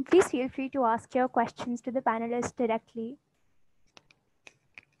Jasmine, please feel free to ask your questions to the panelists directly.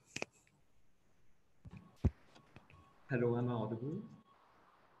 Hello, am I audible?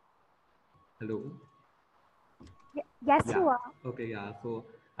 Hello? Yes, you are. Okay, yeah. So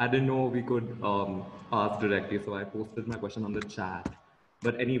I didn't know we could ask directly, so I posted my question on the chat.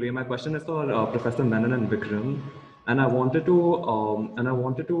 But anyway, my question is for Professor Menon and Vqueeram, and I wanted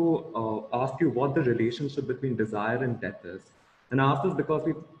to ask you what the relationship between desire and death is. And I asked this because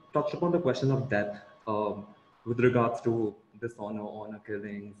we touched upon the question of death with regards to dishonor, honor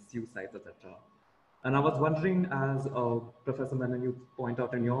killings, suicides, etc. And I was wondering, as Professor Menon, you point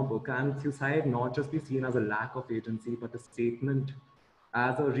out in your book, can suicide not just be seen as a lack of agency, but a statement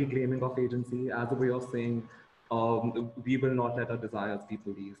as a reclaiming of agency, as a way of saying, we will not let our desires be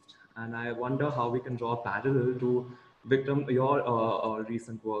policed. And I wonder how we can draw a parallel to Vqueeram, your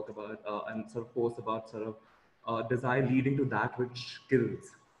recent work about and sort of post about sort of desire leading to that which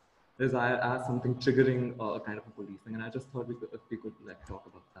kills, desire as something triggering a kind of a policing. And I just thought we could like talk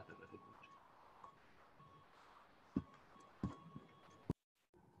about that a little bit.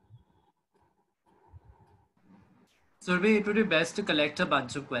 Survey, it would be best to collect a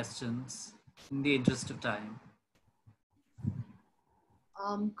bunch of questions in the interest of time.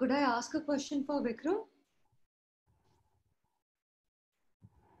 Could I ask a question for Vqueeram?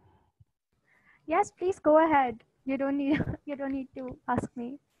 Yes, please go ahead. You don't need to ask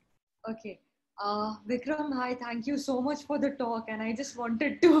me. Okay. Vqueeram, hi, thank you so much for the talk. And I just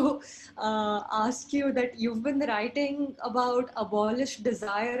wanted to ask you that you've been writing about abolished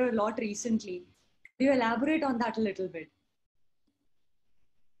desire a lot recently. Could you elaborate on that a little bit?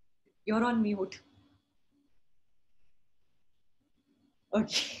 You're on mute.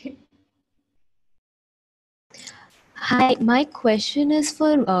 Okay. Hi, my question is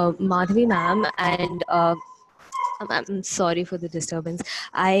for Madhavi ma'am, and I'm sorry for the disturbance.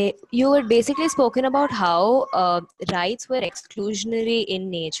 You had basically spoken about how rights were exclusionary in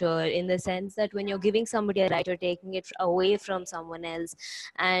nature, in the sense that when you're giving somebody a right, you're taking it away from someone else.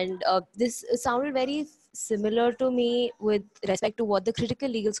 And this sounded very similar to me with respect to what the critical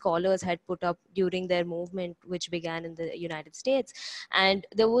legal scholars had put up during their movement, which began in the United States. And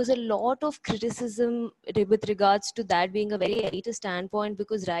there was a lot of criticism with regards to that being a very elitist standpoint,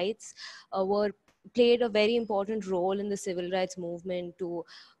 because rights were played a very important role in the civil rights movement to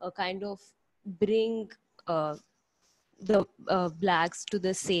kind of bring the blacks to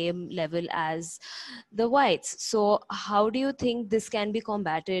the same level as the whites. So how do you think this can be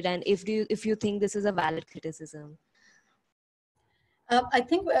combated, and if you think this is a valid criticism? I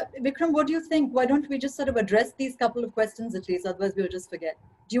think, Vikram, what do you think? Why don't we just sort of address these couple of questions at least, otherwise we'll just forget.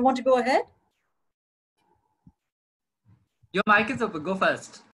 Do you want to go ahead? Your mic is open, go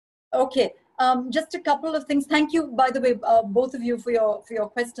first. Okay, just a couple of things. Thank you, by the way, both of you for your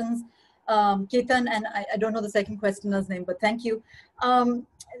questions. Ketan, and I don't know the second questioner's name, but thank you.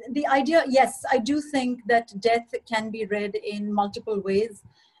 The idea, yes, I do think that death can be read in multiple ways.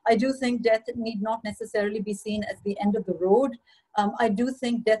 I do think death need not necessarily be seen as the end of the road. I do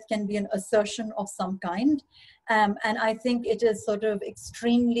think death can be an assertion of some kind. And I think it is sort of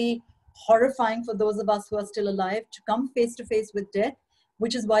extremely horrifying for those of us who are still alive to come face to face with death,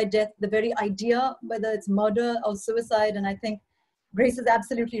 which is why death, the very idea, whether it's murder or suicide, and I think Grace is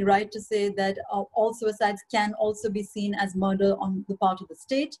absolutely right to say that all suicides can also be seen as murder on the part of the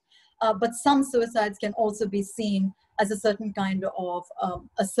state, but some suicides can also be seen as a certain kind of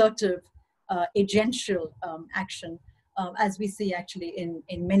assertive, agential action, as we see actually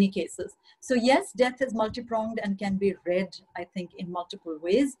in many cases. So yes, death is multi-pronged and can be read, I think, in multiple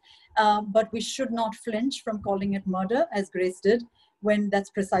ways, but we should not flinch from calling it murder, as Grace did, when that's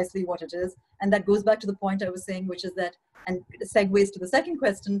precisely what it is. And that goes back to the point I was saying, which is that, and segues to the second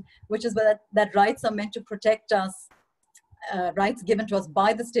question, which is that rights are meant to protect us, rights given to us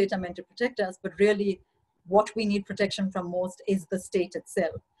by the state are meant to protect us, but really what we need protection from most is the state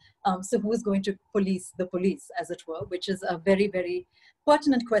itself. So who is going to police the police, as it were, which is a very, very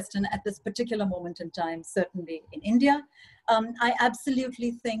pertinent question at this particular moment in time, certainly in India. I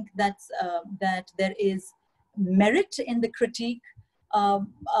absolutely think that there is merit in the critique of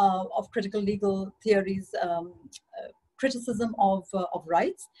critical legal theories, criticism of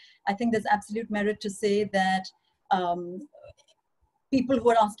rights. I think there's absolute merit to say that people who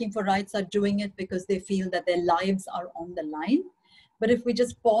are asking for rights are doing it because they feel that their lives are on the line. But if we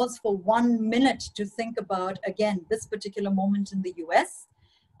just pause for 1 minute to think about, again, this particular moment in the US,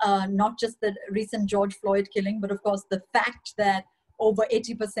 not just the recent George Floyd killing, but of course the fact that over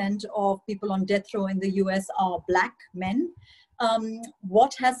 80% of people on death row in the US are Black men.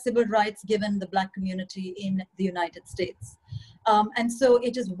 What has civil rights given the Black community in the United States? And so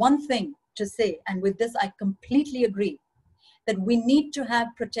it is one thing to say, and with this I completely agree, that we need to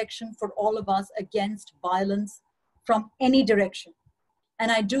have protection for all of us against violence from any direction.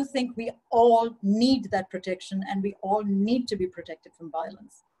 And I do think we all need that protection, and we all need to be protected from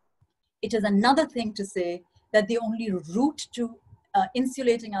violence. It is another thing to say that the only route to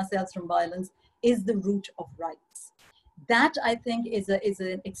insulating ourselves from violence is the route of rights. That, I think, is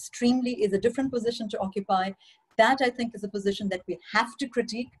a different position to occupy. That, I think, is a position that we have to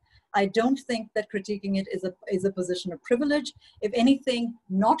critique. I don't think that critiquing it is a position of privilege. If anything,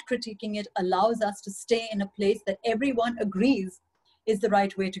 not critiquing it allows us to stay in a place that everyone agrees is the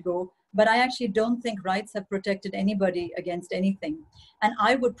right way to go. But I actually don't think rights have protected anybody against anything. And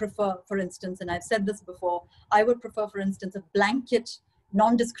I would prefer, for instance, and I've said this before, I would prefer, for instance, a blanket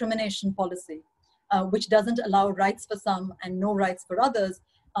non-discrimination policy, which doesn't allow rights for some and no rights for others.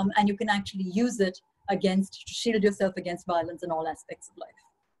 And you can actually use it to shield yourself against violence in all aspects of life.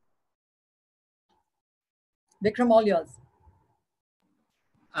 Vqueeram, all yours.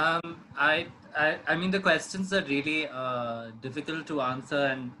 I mean, the questions are really difficult to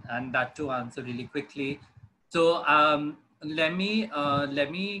answer, and that to answer really quickly. So let me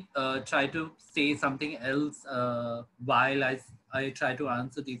try to say something else while I try to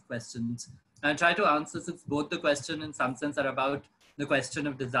answer these questions. I'll try to answer, since both the question in some sense are about the question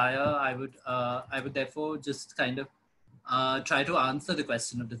of desire. I would therefore just kind of try to answer the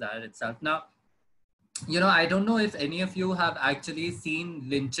question of desire itself. Now, you know, I don't know if any of you have actually seen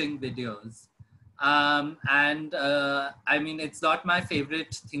lynching videos. I mean, it's not my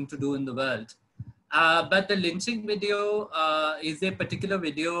favorite thing to do in the world. But the lynching video is a particular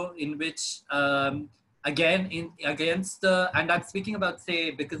video in which, again, and I'm speaking about,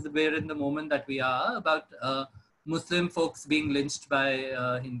 say, because we're in the moment that we are, about Muslim folks being lynched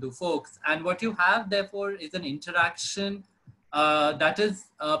by Hindu folks. And what you have, therefore, is an interaction that is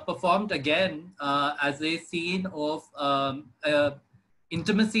performed again as a scene of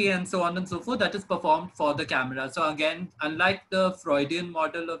intimacy and so on and so forth, that is performed for the camera. So again, unlike the Freudian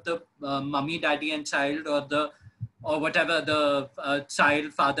model of the mummy, daddy and child, or whatever, the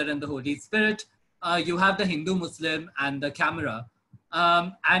child, father and the Holy Spirit, you have the Hindu, Muslim and the camera.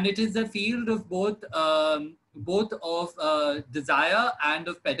 And it is a field of both desire and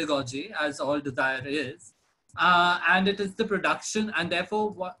of pedagogy, as all desire is. And it is the production, and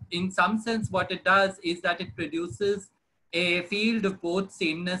therefore, in some sense, what it does is that it produces a field of both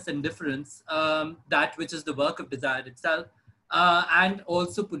sameness and difference, that which is the work of desire itself, and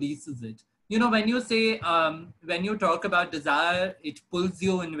also polices it. You know, when you say, when you talk about desire, it pulls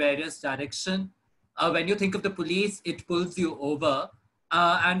you in various directions. When you think of the police, it pulls you over.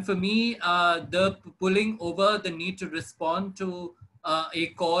 And for me, the pulling over, the need to respond to a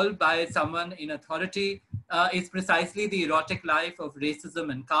call by someone in authority is precisely the erotic life of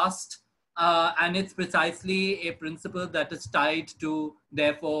racism and caste. And it's precisely a principle that is tied to,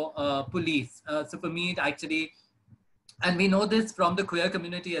 therefore, police. So for me, it actually, and we know this from the queer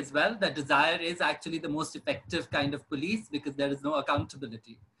community as well, that desire is actually the most effective kind of police because there is no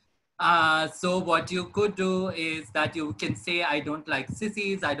accountability. So what you could do is that you can say, I don't like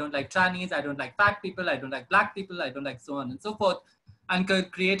sissies, I don't like trannies, I don't like fat people, I don't like black people, I don't like so on and so forth, and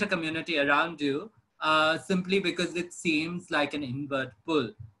could create a community around you simply because it seems like an inward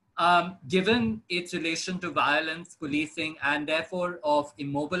pull. Given its relation to violence, policing, and therefore of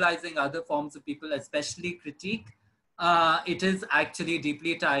immobilizing other forms of people, especially critique, it is actually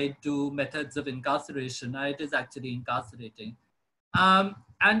deeply tied to methods of incarceration. It is actually incarcerating.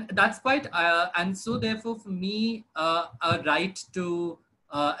 And that's quite, and so therefore for me, a right to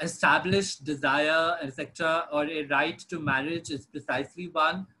establish desire, etc., or a right to marriage is precisely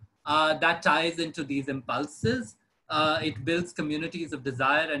one that ties into these impulses. It builds communities of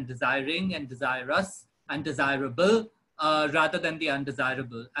desire and desiring and desirous and desirable rather than the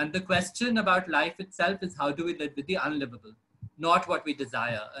undesirable. And the question about life itself is, how do we live with the unlivable, not what we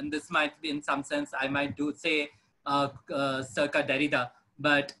desire? And this might be, in some sense, I might do say, circa Derrida,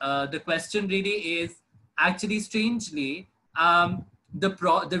 but the question really is actually, strangely,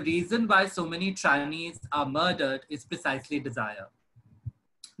 the reason why so many trannies are murdered is precisely desire.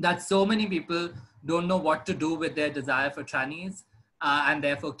 That so many people don't know what to do with their desire for trannies and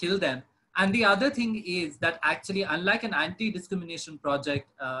therefore kill them. And the other thing is that actually, unlike an anti-discrimination project,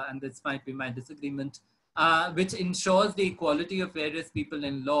 and this might be my disagreement, which ensures the equality of various people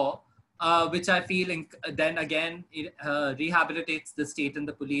in law, which I feel then again it, rehabilitates the state and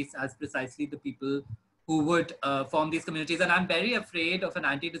the police as precisely the people who would form these communities. And I'm very afraid of an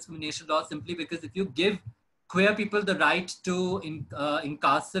anti-discrimination law simply because if you give queer people the right to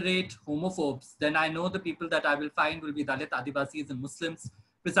incarcerate homophobes, then I know the people that I will find will be Dalit, Adivasis and Muslims,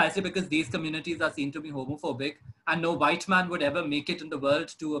 precisely because these communities are seen to be homophobic, and no white man would ever make it in the world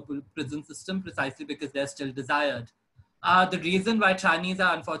to a prison system precisely because they're still desired. The reason why trannies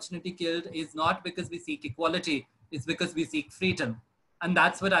are unfortunately killed is not because we seek equality, it's because we seek freedom. And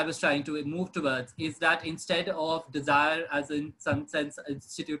that's what I was trying to move towards, is that instead of desire as in some sense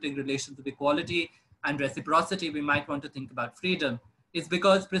instituting relations of equality and reciprocity, we might want to think about freedom. It's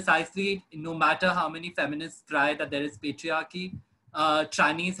because precisely no matter how many feminists cry that there is patriarchy,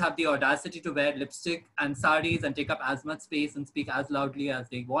 trannies have the audacity to wear lipstick and saris and take up as much space and speak as loudly as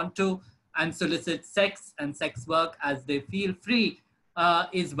they want to, and solicit sex and sex work as they feel free,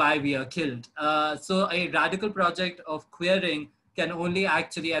 is why we are killed. So a radical project of queering can only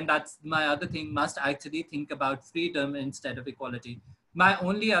actually, and that's my other thing, must actually think about freedom instead of equality. My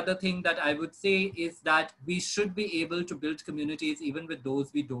only other thing that I would say is that we should be able to build communities even with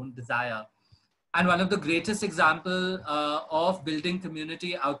those we don't desire. And one of the greatest examples of building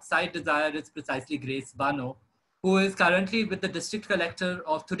community outside desire is precisely Grace Banu, who is currently with the district collector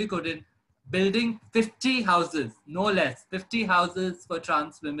of Thuticorin, building 50 houses, no less, 50 houses for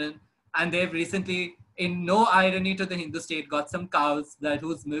trans women. And they've recently, in no irony to the Hindu state, got some cows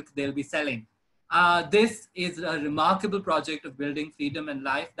whose milk they'll be selling. This is a remarkable project of building freedom and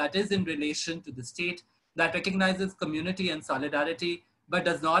life that is in relation to the state, that recognizes community and solidarity, but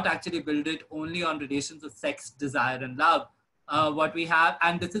does not actually build it only on relations of sex, desire, and love. What we have,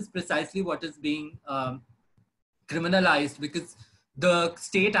 and this is precisely what is being criminalized, because the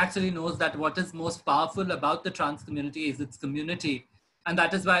state actually knows that what is most powerful about the trans community is its community. And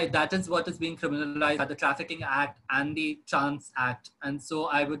that is why that is what is being criminalized by the Trafficking Act and the Trans Act. And so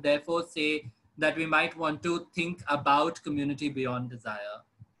I would therefore say that we might want to think about community beyond desire.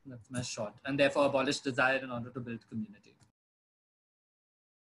 That's my short. And therefore abolish desire in order to build community.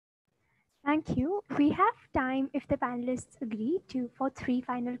 Thank you. We have time, if the panelists agree, for 3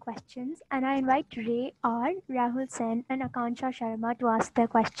 final questions. And I invite Ray R, Rahul Sen, and Akansha Sharma to ask their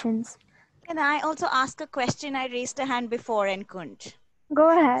questions. Can I also ask a question? I raised a hand before and couldn't. Go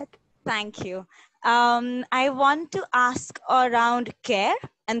ahead. Thank you. I want to ask around care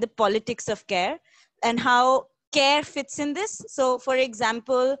and the politics of care and how care fits in this. So, for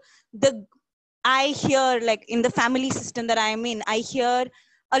example, I hear, like in the family system that I'm in, I hear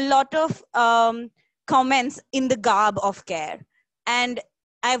a lot of comments in the garb of care. And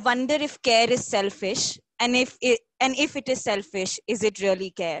I wonder if care is selfish, and if it is selfish, is it really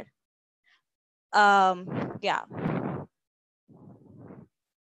care? Yeah.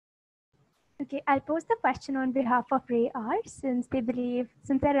 Okay, I'll pose the question on behalf of Ray R, since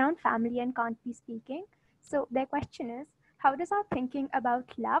they're around family and can't be speaking. So their question is, how does our thinking about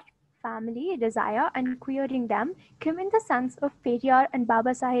love, family, desire, and queering them come in the sense of Periyar and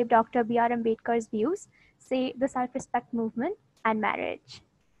Baba Sahib Dr. B.R. Ambedkar's views, say the self-respect movement and marriage?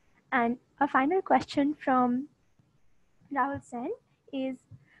 And a final question from Rahul Sen is,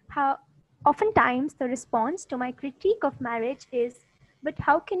 how oftentimes the response to my critique of marriage is, but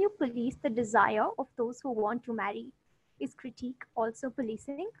how can you police the desire of those who want to marry? Is critique also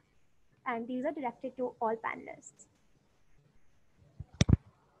policing? And these are directed to all panelists.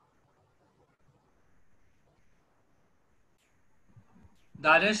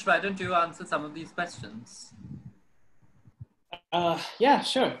 Danish, why don't you answer some of these questions? Yeah,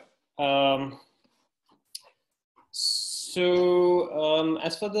 sure. As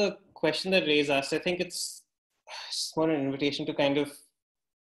for the question that Ray's asked, I think it's more an invitation to kind of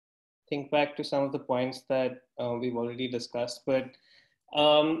think back to some of the points that we've already discussed. But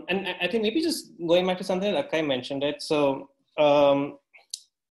and I think maybe just going back to something that Akkai mentioned, right? So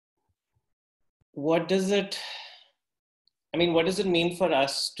what does it mean for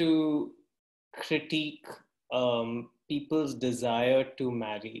us to critique people's desire to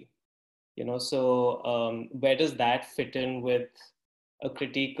marry? You know, so where does that fit in with a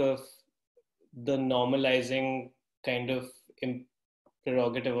critique of the normalizing kind of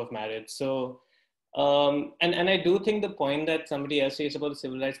prerogative of marriage? So, and I do think the point that somebody else raised about the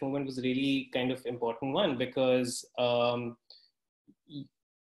civil rights movement was really kind of important one, because,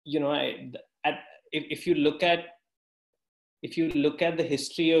 you know, if you look at the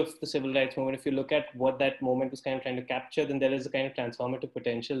history of the civil rights movement, if you look at what that moment was kind of trying to capture, then there is a kind of transformative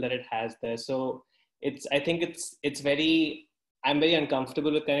potential that it has there. So I'm very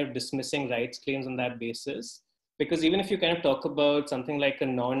uncomfortable with kind of dismissing rights claims on that basis, because even if you kind of talk about something like a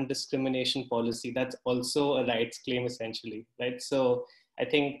non-discrimination policy, that's also a rights claim essentially, right? So I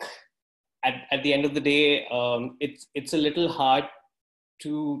think at the end of the day, it's a little hard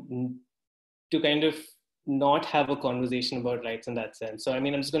to kind of not have a conversation about rights in that sense. So, I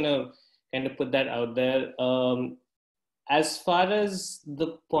mean, I'm just going to kind of put that out there. As far as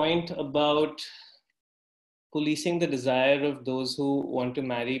the point about policing the desire of those who want to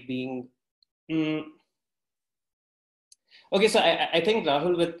marry being... Okay, so I think,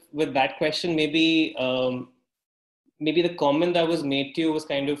 Rahul, with that question, maybe the comment that was made to you was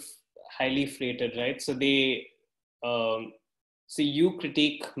kind of highly freighted, right? So so you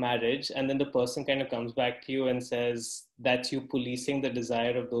critique marriage, and then the person kind of comes back to you and says, that's you policing the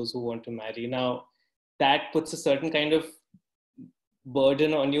desire of those who want to marry. Now, that puts a certain kind of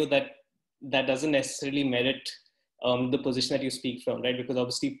burden on you that doesn't necessarily merit the position that you speak from, right? Because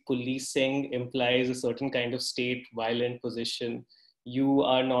obviously policing implies a certain kind of state violent position. You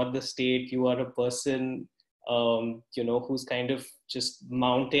are not the state, you are a person, you know, who's kind of just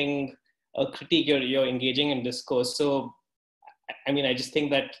mounting a critique, you're engaging in discourse. So, I mean, I just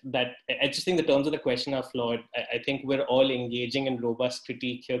think the terms of the question are flawed. I think we're all engaging in robust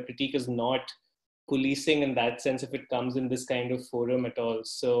critique here. Critique is not policing in that sense if it comes in this kind of forum at all.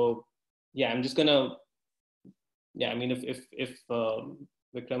 So, yeah, I'm just gonna, I mean, if Vqueeram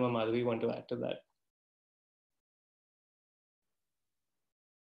or Madhavi want to add to that.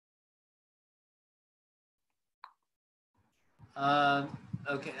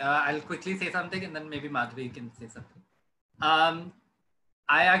 Okay, I'll quickly say something and then maybe Madhavi can say something.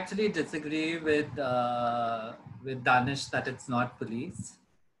 I actually disagree with Danish that it's not police.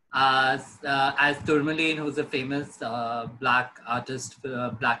 As Turmaline, who's a famous black artist,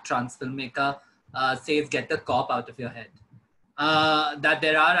 black trans filmmaker, says, get the cop out of your head. That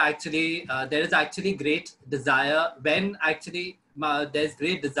there is actually great desire when actually there's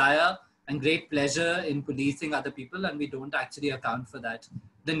great desire and great pleasure in policing other people, and we don't actually account for that.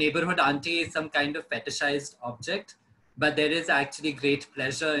 The neighborhood auntie is some kind of fetishized object but there is actually great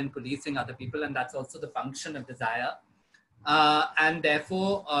pleasure in policing other people, and that's also the function of desire. And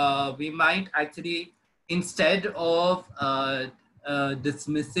therefore, we might actually, instead of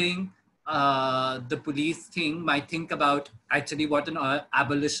dismissing the police thing, might think about actually what an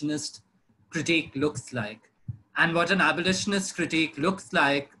abolitionist critique looks like. And what an abolitionist critique looks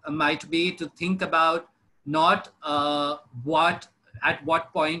like might be to think about not at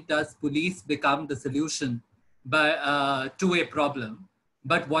what point does police become the solution to a problem,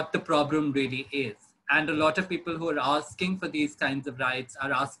 but what the problem really is. And a lot of people who are asking for these kinds of rights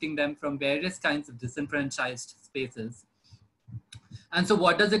are asking them from various kinds of disenfranchised spaces. And so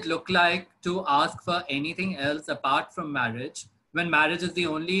what does it look like to ask for anything else apart from marriage, when marriage is the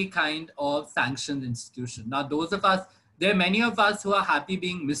only kind of sanctioned institution? Now, those of us, there are many of us who are happy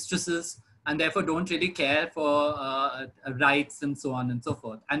being mistresses and therefore don't really care for rights and so on and so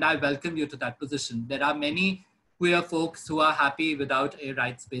forth. And I welcome you to that position. There are many queer folks who are happy without a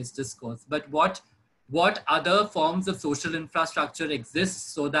rights-based discourse. But what other forms of social infrastructure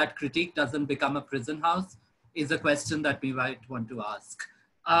exist so that critique doesn't become a prison house is a question that we might want to ask.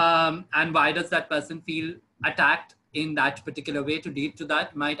 And why does that person feel attacked in that particular way? To lead to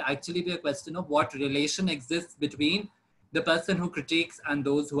that might actually be a question of what relation exists between the person who critiques and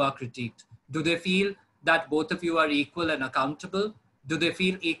those who are critiqued. Do they feel that both of you are equal and accountable? Do they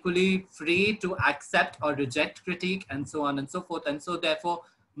feel equally free to accept or reject critique, and so on and so forth? And so therefore,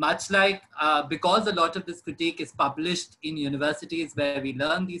 much like, because a lot of this critique is published in universities where we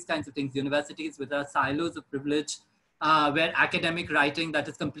learn these kinds of things, universities with our silos of privilege, where academic writing that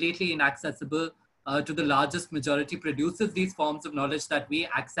is completely inaccessible to the largest majority produces these forms of knowledge that we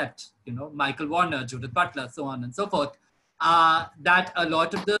accept, you know, Michael Warner, Judith Butler, so on and so forth, that a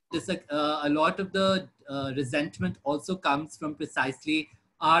lot of the resentment also comes from precisely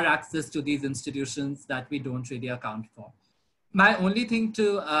our access to these institutions that we don't really account for. My only thing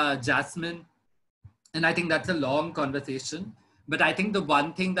to Jasmine, and I think that's a long conversation, but I think the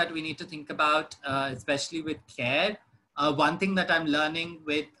one thing that we need to think about, especially with care, one thing that I'm learning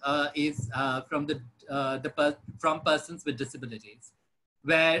with is from persons with disabilities,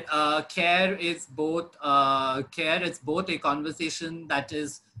 where care is both a conversation that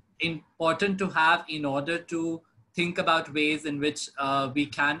is important to have in order to think about ways in which we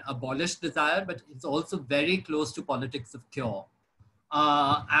can abolish desire, but it's also very close to politics of cure.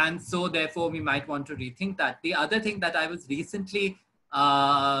 And so therefore we might want to rethink that. The other thing that I was recently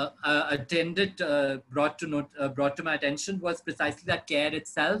brought to my attention was precisely that care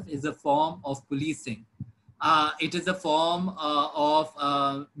itself is a form of policing. It is a form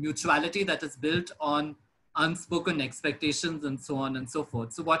of mutuality that is built on unspoken expectations and so on and so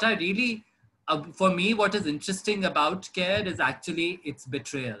forth. So what I really, for me, what is interesting about care is actually its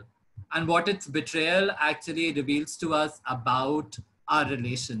betrayal. And what its betrayal actually reveals to us about our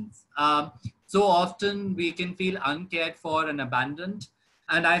relations. So often we can feel uncared for and abandoned.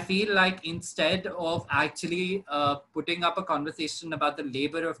 And I feel like instead of actually putting up a conversation about the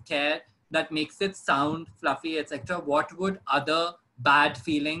labor of care that makes it sound fluffy, etc., what would other bad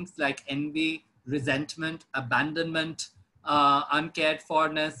feelings like envy, resentment, abandonment, uncared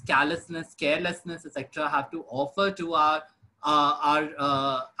forness, callousness, carelessness, etc., have to offer to our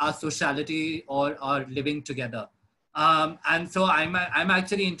sociality or living together? And so I'm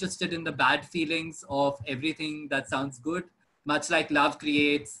actually interested in the bad feelings of everything that sounds good, much like love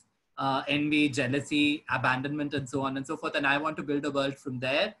creates envy, jealousy, abandonment, and so on and so forth. And I want to build a world from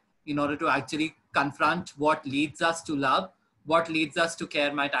there in order to actually confront what leads us to love. What leads us to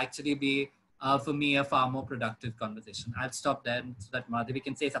care might actually be, for me, a far more productive conversation. I'll stop there so that Madhavi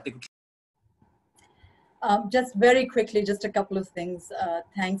can say something. Just very quickly, just a couple of things.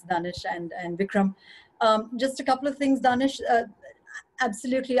 Thanks, Danish and Vqueeram. Just a couple of things, Danish.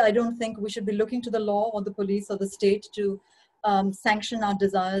 Absolutely, I don't think we should be looking to the law or the police or the state to sanction our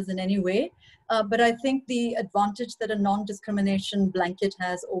desires in any way. But I think the advantage that a non-discrimination blanket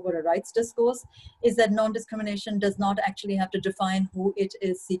has over a rights discourse is that non-discrimination does not actually have to define who it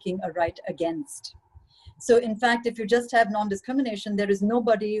is seeking a right against. So in fact, if you just have non-discrimination, there is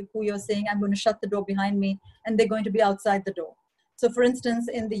nobody who you're saying, I'm going to shut the door behind me, and they're going to be outside the door. So for instance,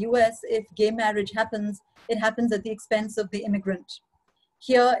 in the US, if gay marriage happens, it happens at the expense of the immigrant.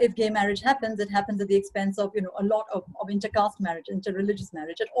 Here, if gay marriage happens, it happens at the expense of, you know, a lot of intercaste marriage, interreligious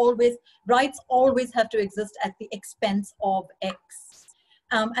marriage. Rights always have to exist at the expense of X.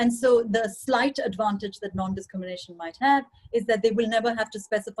 And so the slight advantage that non-discrimination might have is that they will never have to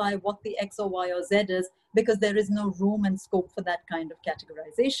specify what the X or Y or Z is, because there is no room and scope for that kind of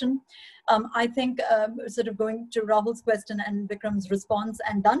categorization. I think sort of going to Rahul's question and Vqueeram's response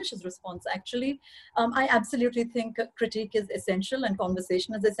and Danish's response, actually, I absolutely think critique is essential and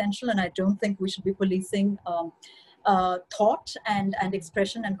conversation is essential. And I don't think we should be policing thought and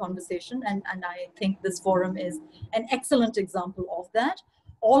expression and conversation. And I think this forum is an excellent example of that.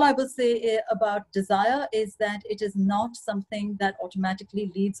 All I will say about desire is that it is not something that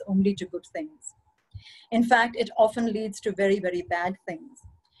automatically leads only to good things. In fact, it often leads to very, very bad things.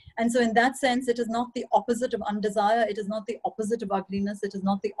 And so in that sense, it is not the opposite of undesire. It is not the opposite of ugliness. It is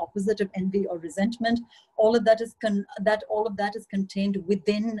not the opposite of envy or resentment. All of that is contained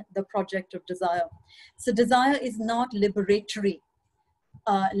within the project of desire. So desire is not liberatory.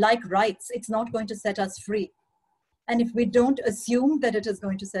 Like rights, it's not going to set us free. And if we don't assume that it is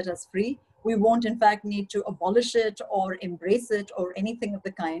going to set us free, we won't in fact need to abolish it or embrace it or anything of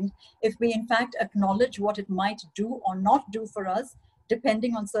the kind. If we in fact acknowledge what it might do or not do for us,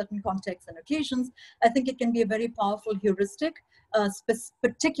 depending on certain contexts and occasions, I think it can be a very powerful heuristic,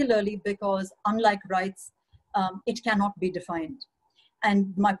 particularly because unlike rights, it cannot be defined.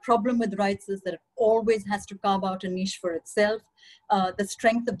 And my problem with rights is that it always has to carve out a niche for itself. The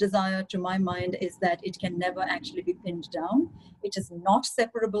strength of desire, to my mind, is that it can never actually be pinned down. It is not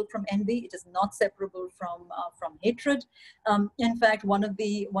separable from envy. It is not separable from hatred. In fact, one of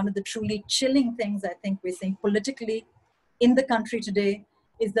the truly chilling things I think we're seeing politically in the country today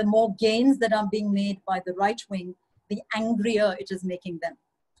is the more gains that are being made by the right wing, the angrier it is making them.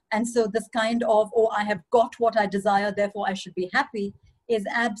 And so this kind of, oh, I have got what I desire, therefore I should be happy, is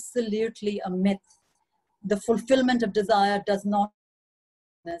absolutely a myth. The fulfillment of desire does not,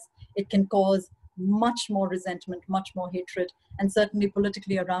 it can cause much more resentment, much more hatred, and certainly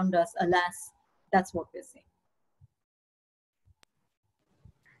politically around us, alas, that's what we're seeing.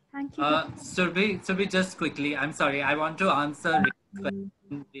 Thank you. Surbi, just quickly, I'm sorry, I want to answer question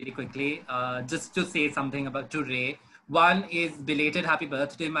really quickly, just to say something to Ray. One is belated happy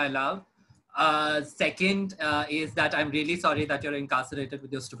birthday, my love. Second is that I'm really sorry that you're incarcerated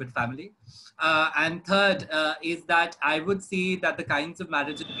with your stupid family. And third is that I would see that the kinds of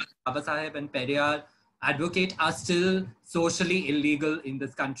marriages Baba Saheb and Periyar advocate are still socially illegal in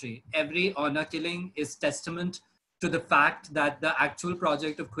this country. Every honor killing is testament to the fact that the actual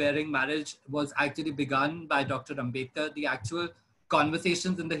project of queering marriage was actually begun by Dr. Ambedkar. The actual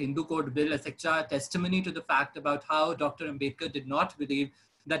conversations in the Hindu Code Bill, etc., are testimony to the fact about how Dr. Ambedkar did not believe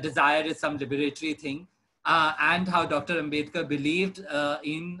that desire is some liberatory thing, and how Dr. Ambedkar believed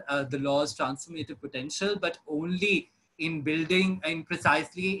in the law's transformative potential, but only in building, and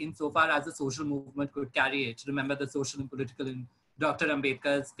precisely insofar as the social movement could carry it. Remember the social and political in Dr.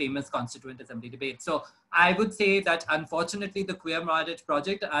 Ambedkar's famous Constituent Assembly debate. So I would say that unfortunately the queer marriage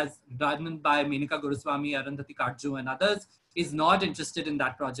project, as run by Menika Guruswamy, Arundhati Katju and others, is not interested in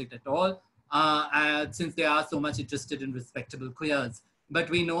that project at all, since they are so much interested in respectable queers. But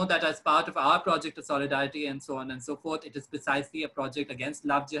we know that as part of our project of solidarity and so on and so forth, it is precisely a project against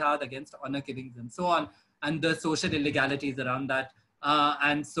love jihad, against honor killings and so on, and the social illegalities around that.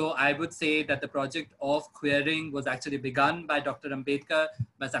 And so I would say that the project of queering was actually begun by Dr. Ambedkar,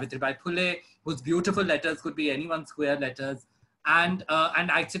 by Savitribai Phule, whose beautiful letters could be anyone's queer letters. And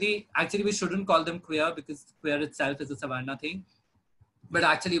actually we shouldn't call them queer, because queer itself is a Savarna thing, but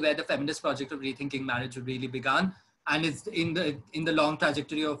actually where the feminist project of rethinking marriage really began, and it's in the long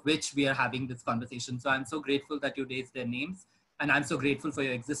trajectory of which we are having this conversation. So I'm so grateful that you raised their names, and I'm so grateful for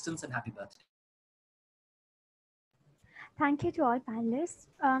your existence, and happy birthday. Thank you to all panelists.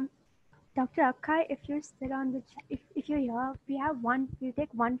 Dr. Akkai, if you're still on the chat, if you're here, we'll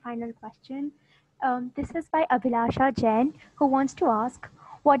take one final question. This is by Abhilasha Jain, who wants to ask,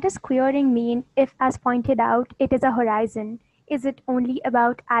 what does queering mean if, as pointed out, it is a horizon? Is it only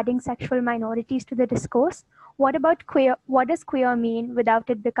about adding sexual minorities to the discourse? What does queer mean without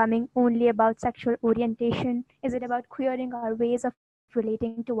it becoming only about sexual orientation? Is it about queering our ways of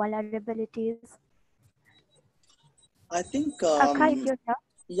relating to vulnerabilities? I think, Akkai, if you're here.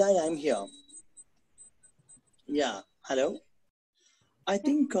 yeah, I'm here. Yeah, hello. I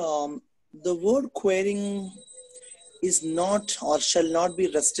think the word queering is not or shall not be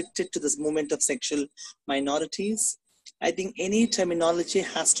restricted to this movement of sexual minorities. I think any terminology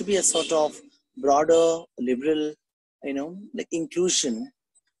has to be a sort of broader, liberal, like inclusion.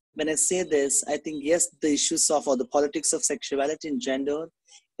 When I say this, I think, yes, the issues of, or the politics of sexuality and gender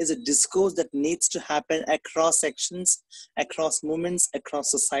is a discourse that needs to happen across sections, across movements,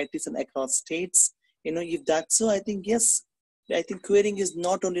 across societies, and across states. If that's so, I think, yes, I think queering is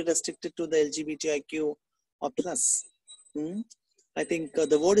not only restricted to the LGBTIQ or plus. I think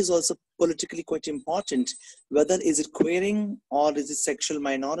the word is also politically quite important. Whether is it queering or is it sexual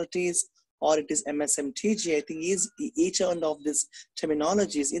minorities or it is MSMTG, I think is each one of these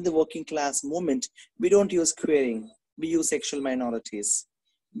terminologies in the working class movement. We don't use queering, we use sexual minorities,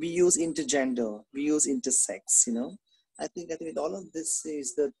 we use intergender, we use intersex, you know. I think all of this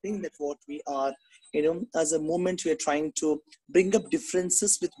is the thing that what we are, you know, as a movement, we are trying to bring up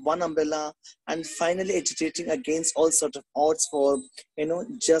differences with one umbrella and finally agitating against all sort of odds for, you know,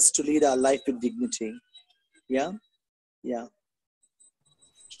 just to lead our life with dignity. Yeah.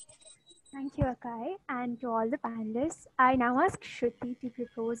 Thank you, Akkai. And to all the panelists, I now ask Shruti to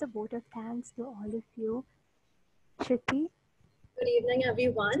propose a vote of thanks to all of you. Shruti? Good evening,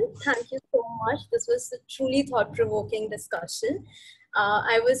 everyone. Thank you so much. This was a truly thought-provoking discussion.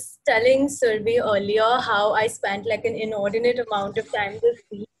 I was telling Survey earlier how I spent like an inordinate amount of time this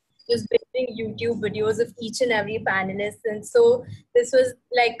week just building YouTube videos of each and every panelist. And so this was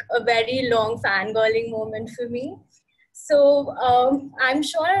like a very long fangirling moment for me. So I'm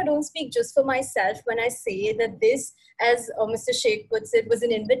sure I don't speak just for myself when I say that this, as Mr. Sheikh puts it, was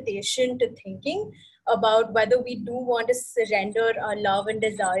an invitation to thinking about whether we do want to surrender our love and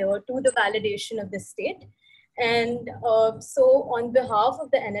desire to the validation of the state. And so on behalf of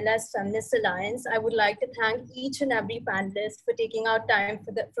the NLS Feminist Alliance, I would like to thank each and every panelist for taking out time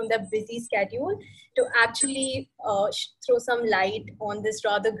from their busy schedule to actually throw some light on this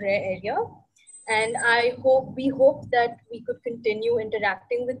rather gray area. And we hope that we could continue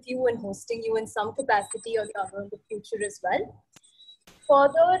interacting with you and hosting you in some capacity or the other in the future as well.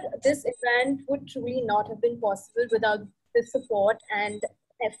 Further, this event would truly not have been possible without the support and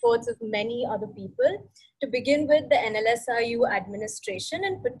efforts of many other people. To begin with, the NLSIU administration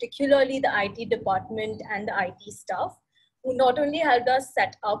and particularly the IT department and the IT staff, who not only helped us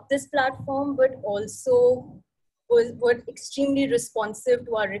set up this platform, but also were extremely responsive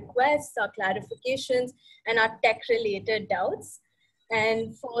to our requests, our clarifications, and our tech-related doubts.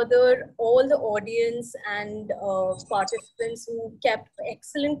 And further, all the audience and participants who kept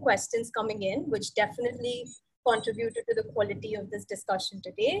excellent questions coming in, which definitely contributed to the quality of this discussion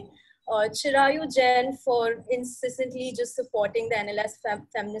today. Chirayu Jain for incessantly just supporting the NLS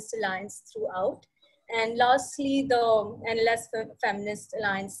Feminist Alliance throughout. And lastly, the NLS Feminist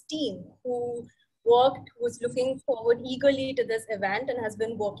Alliance team who was looking forward eagerly to this event and has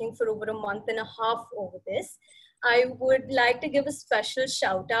been working for over a month and a half over this. I would like to give a special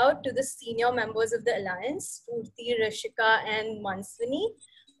shout out to the senior members of the Alliance, Purti, Rishika, and Manswini,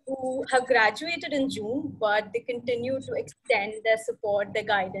 who have graduated in June, but they continue to extend their support, their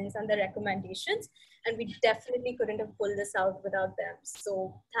guidance, and their recommendations. And we definitely couldn't have pulled this out without them.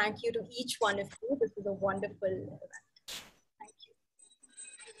 So thank you to each one of you. This was a wonderful event. Thank you.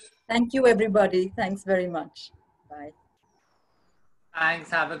 Thank you, everybody. Thanks very much. Bye.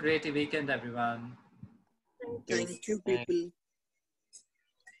 Thanks. Have a great weekend, everyone. Thank you, people.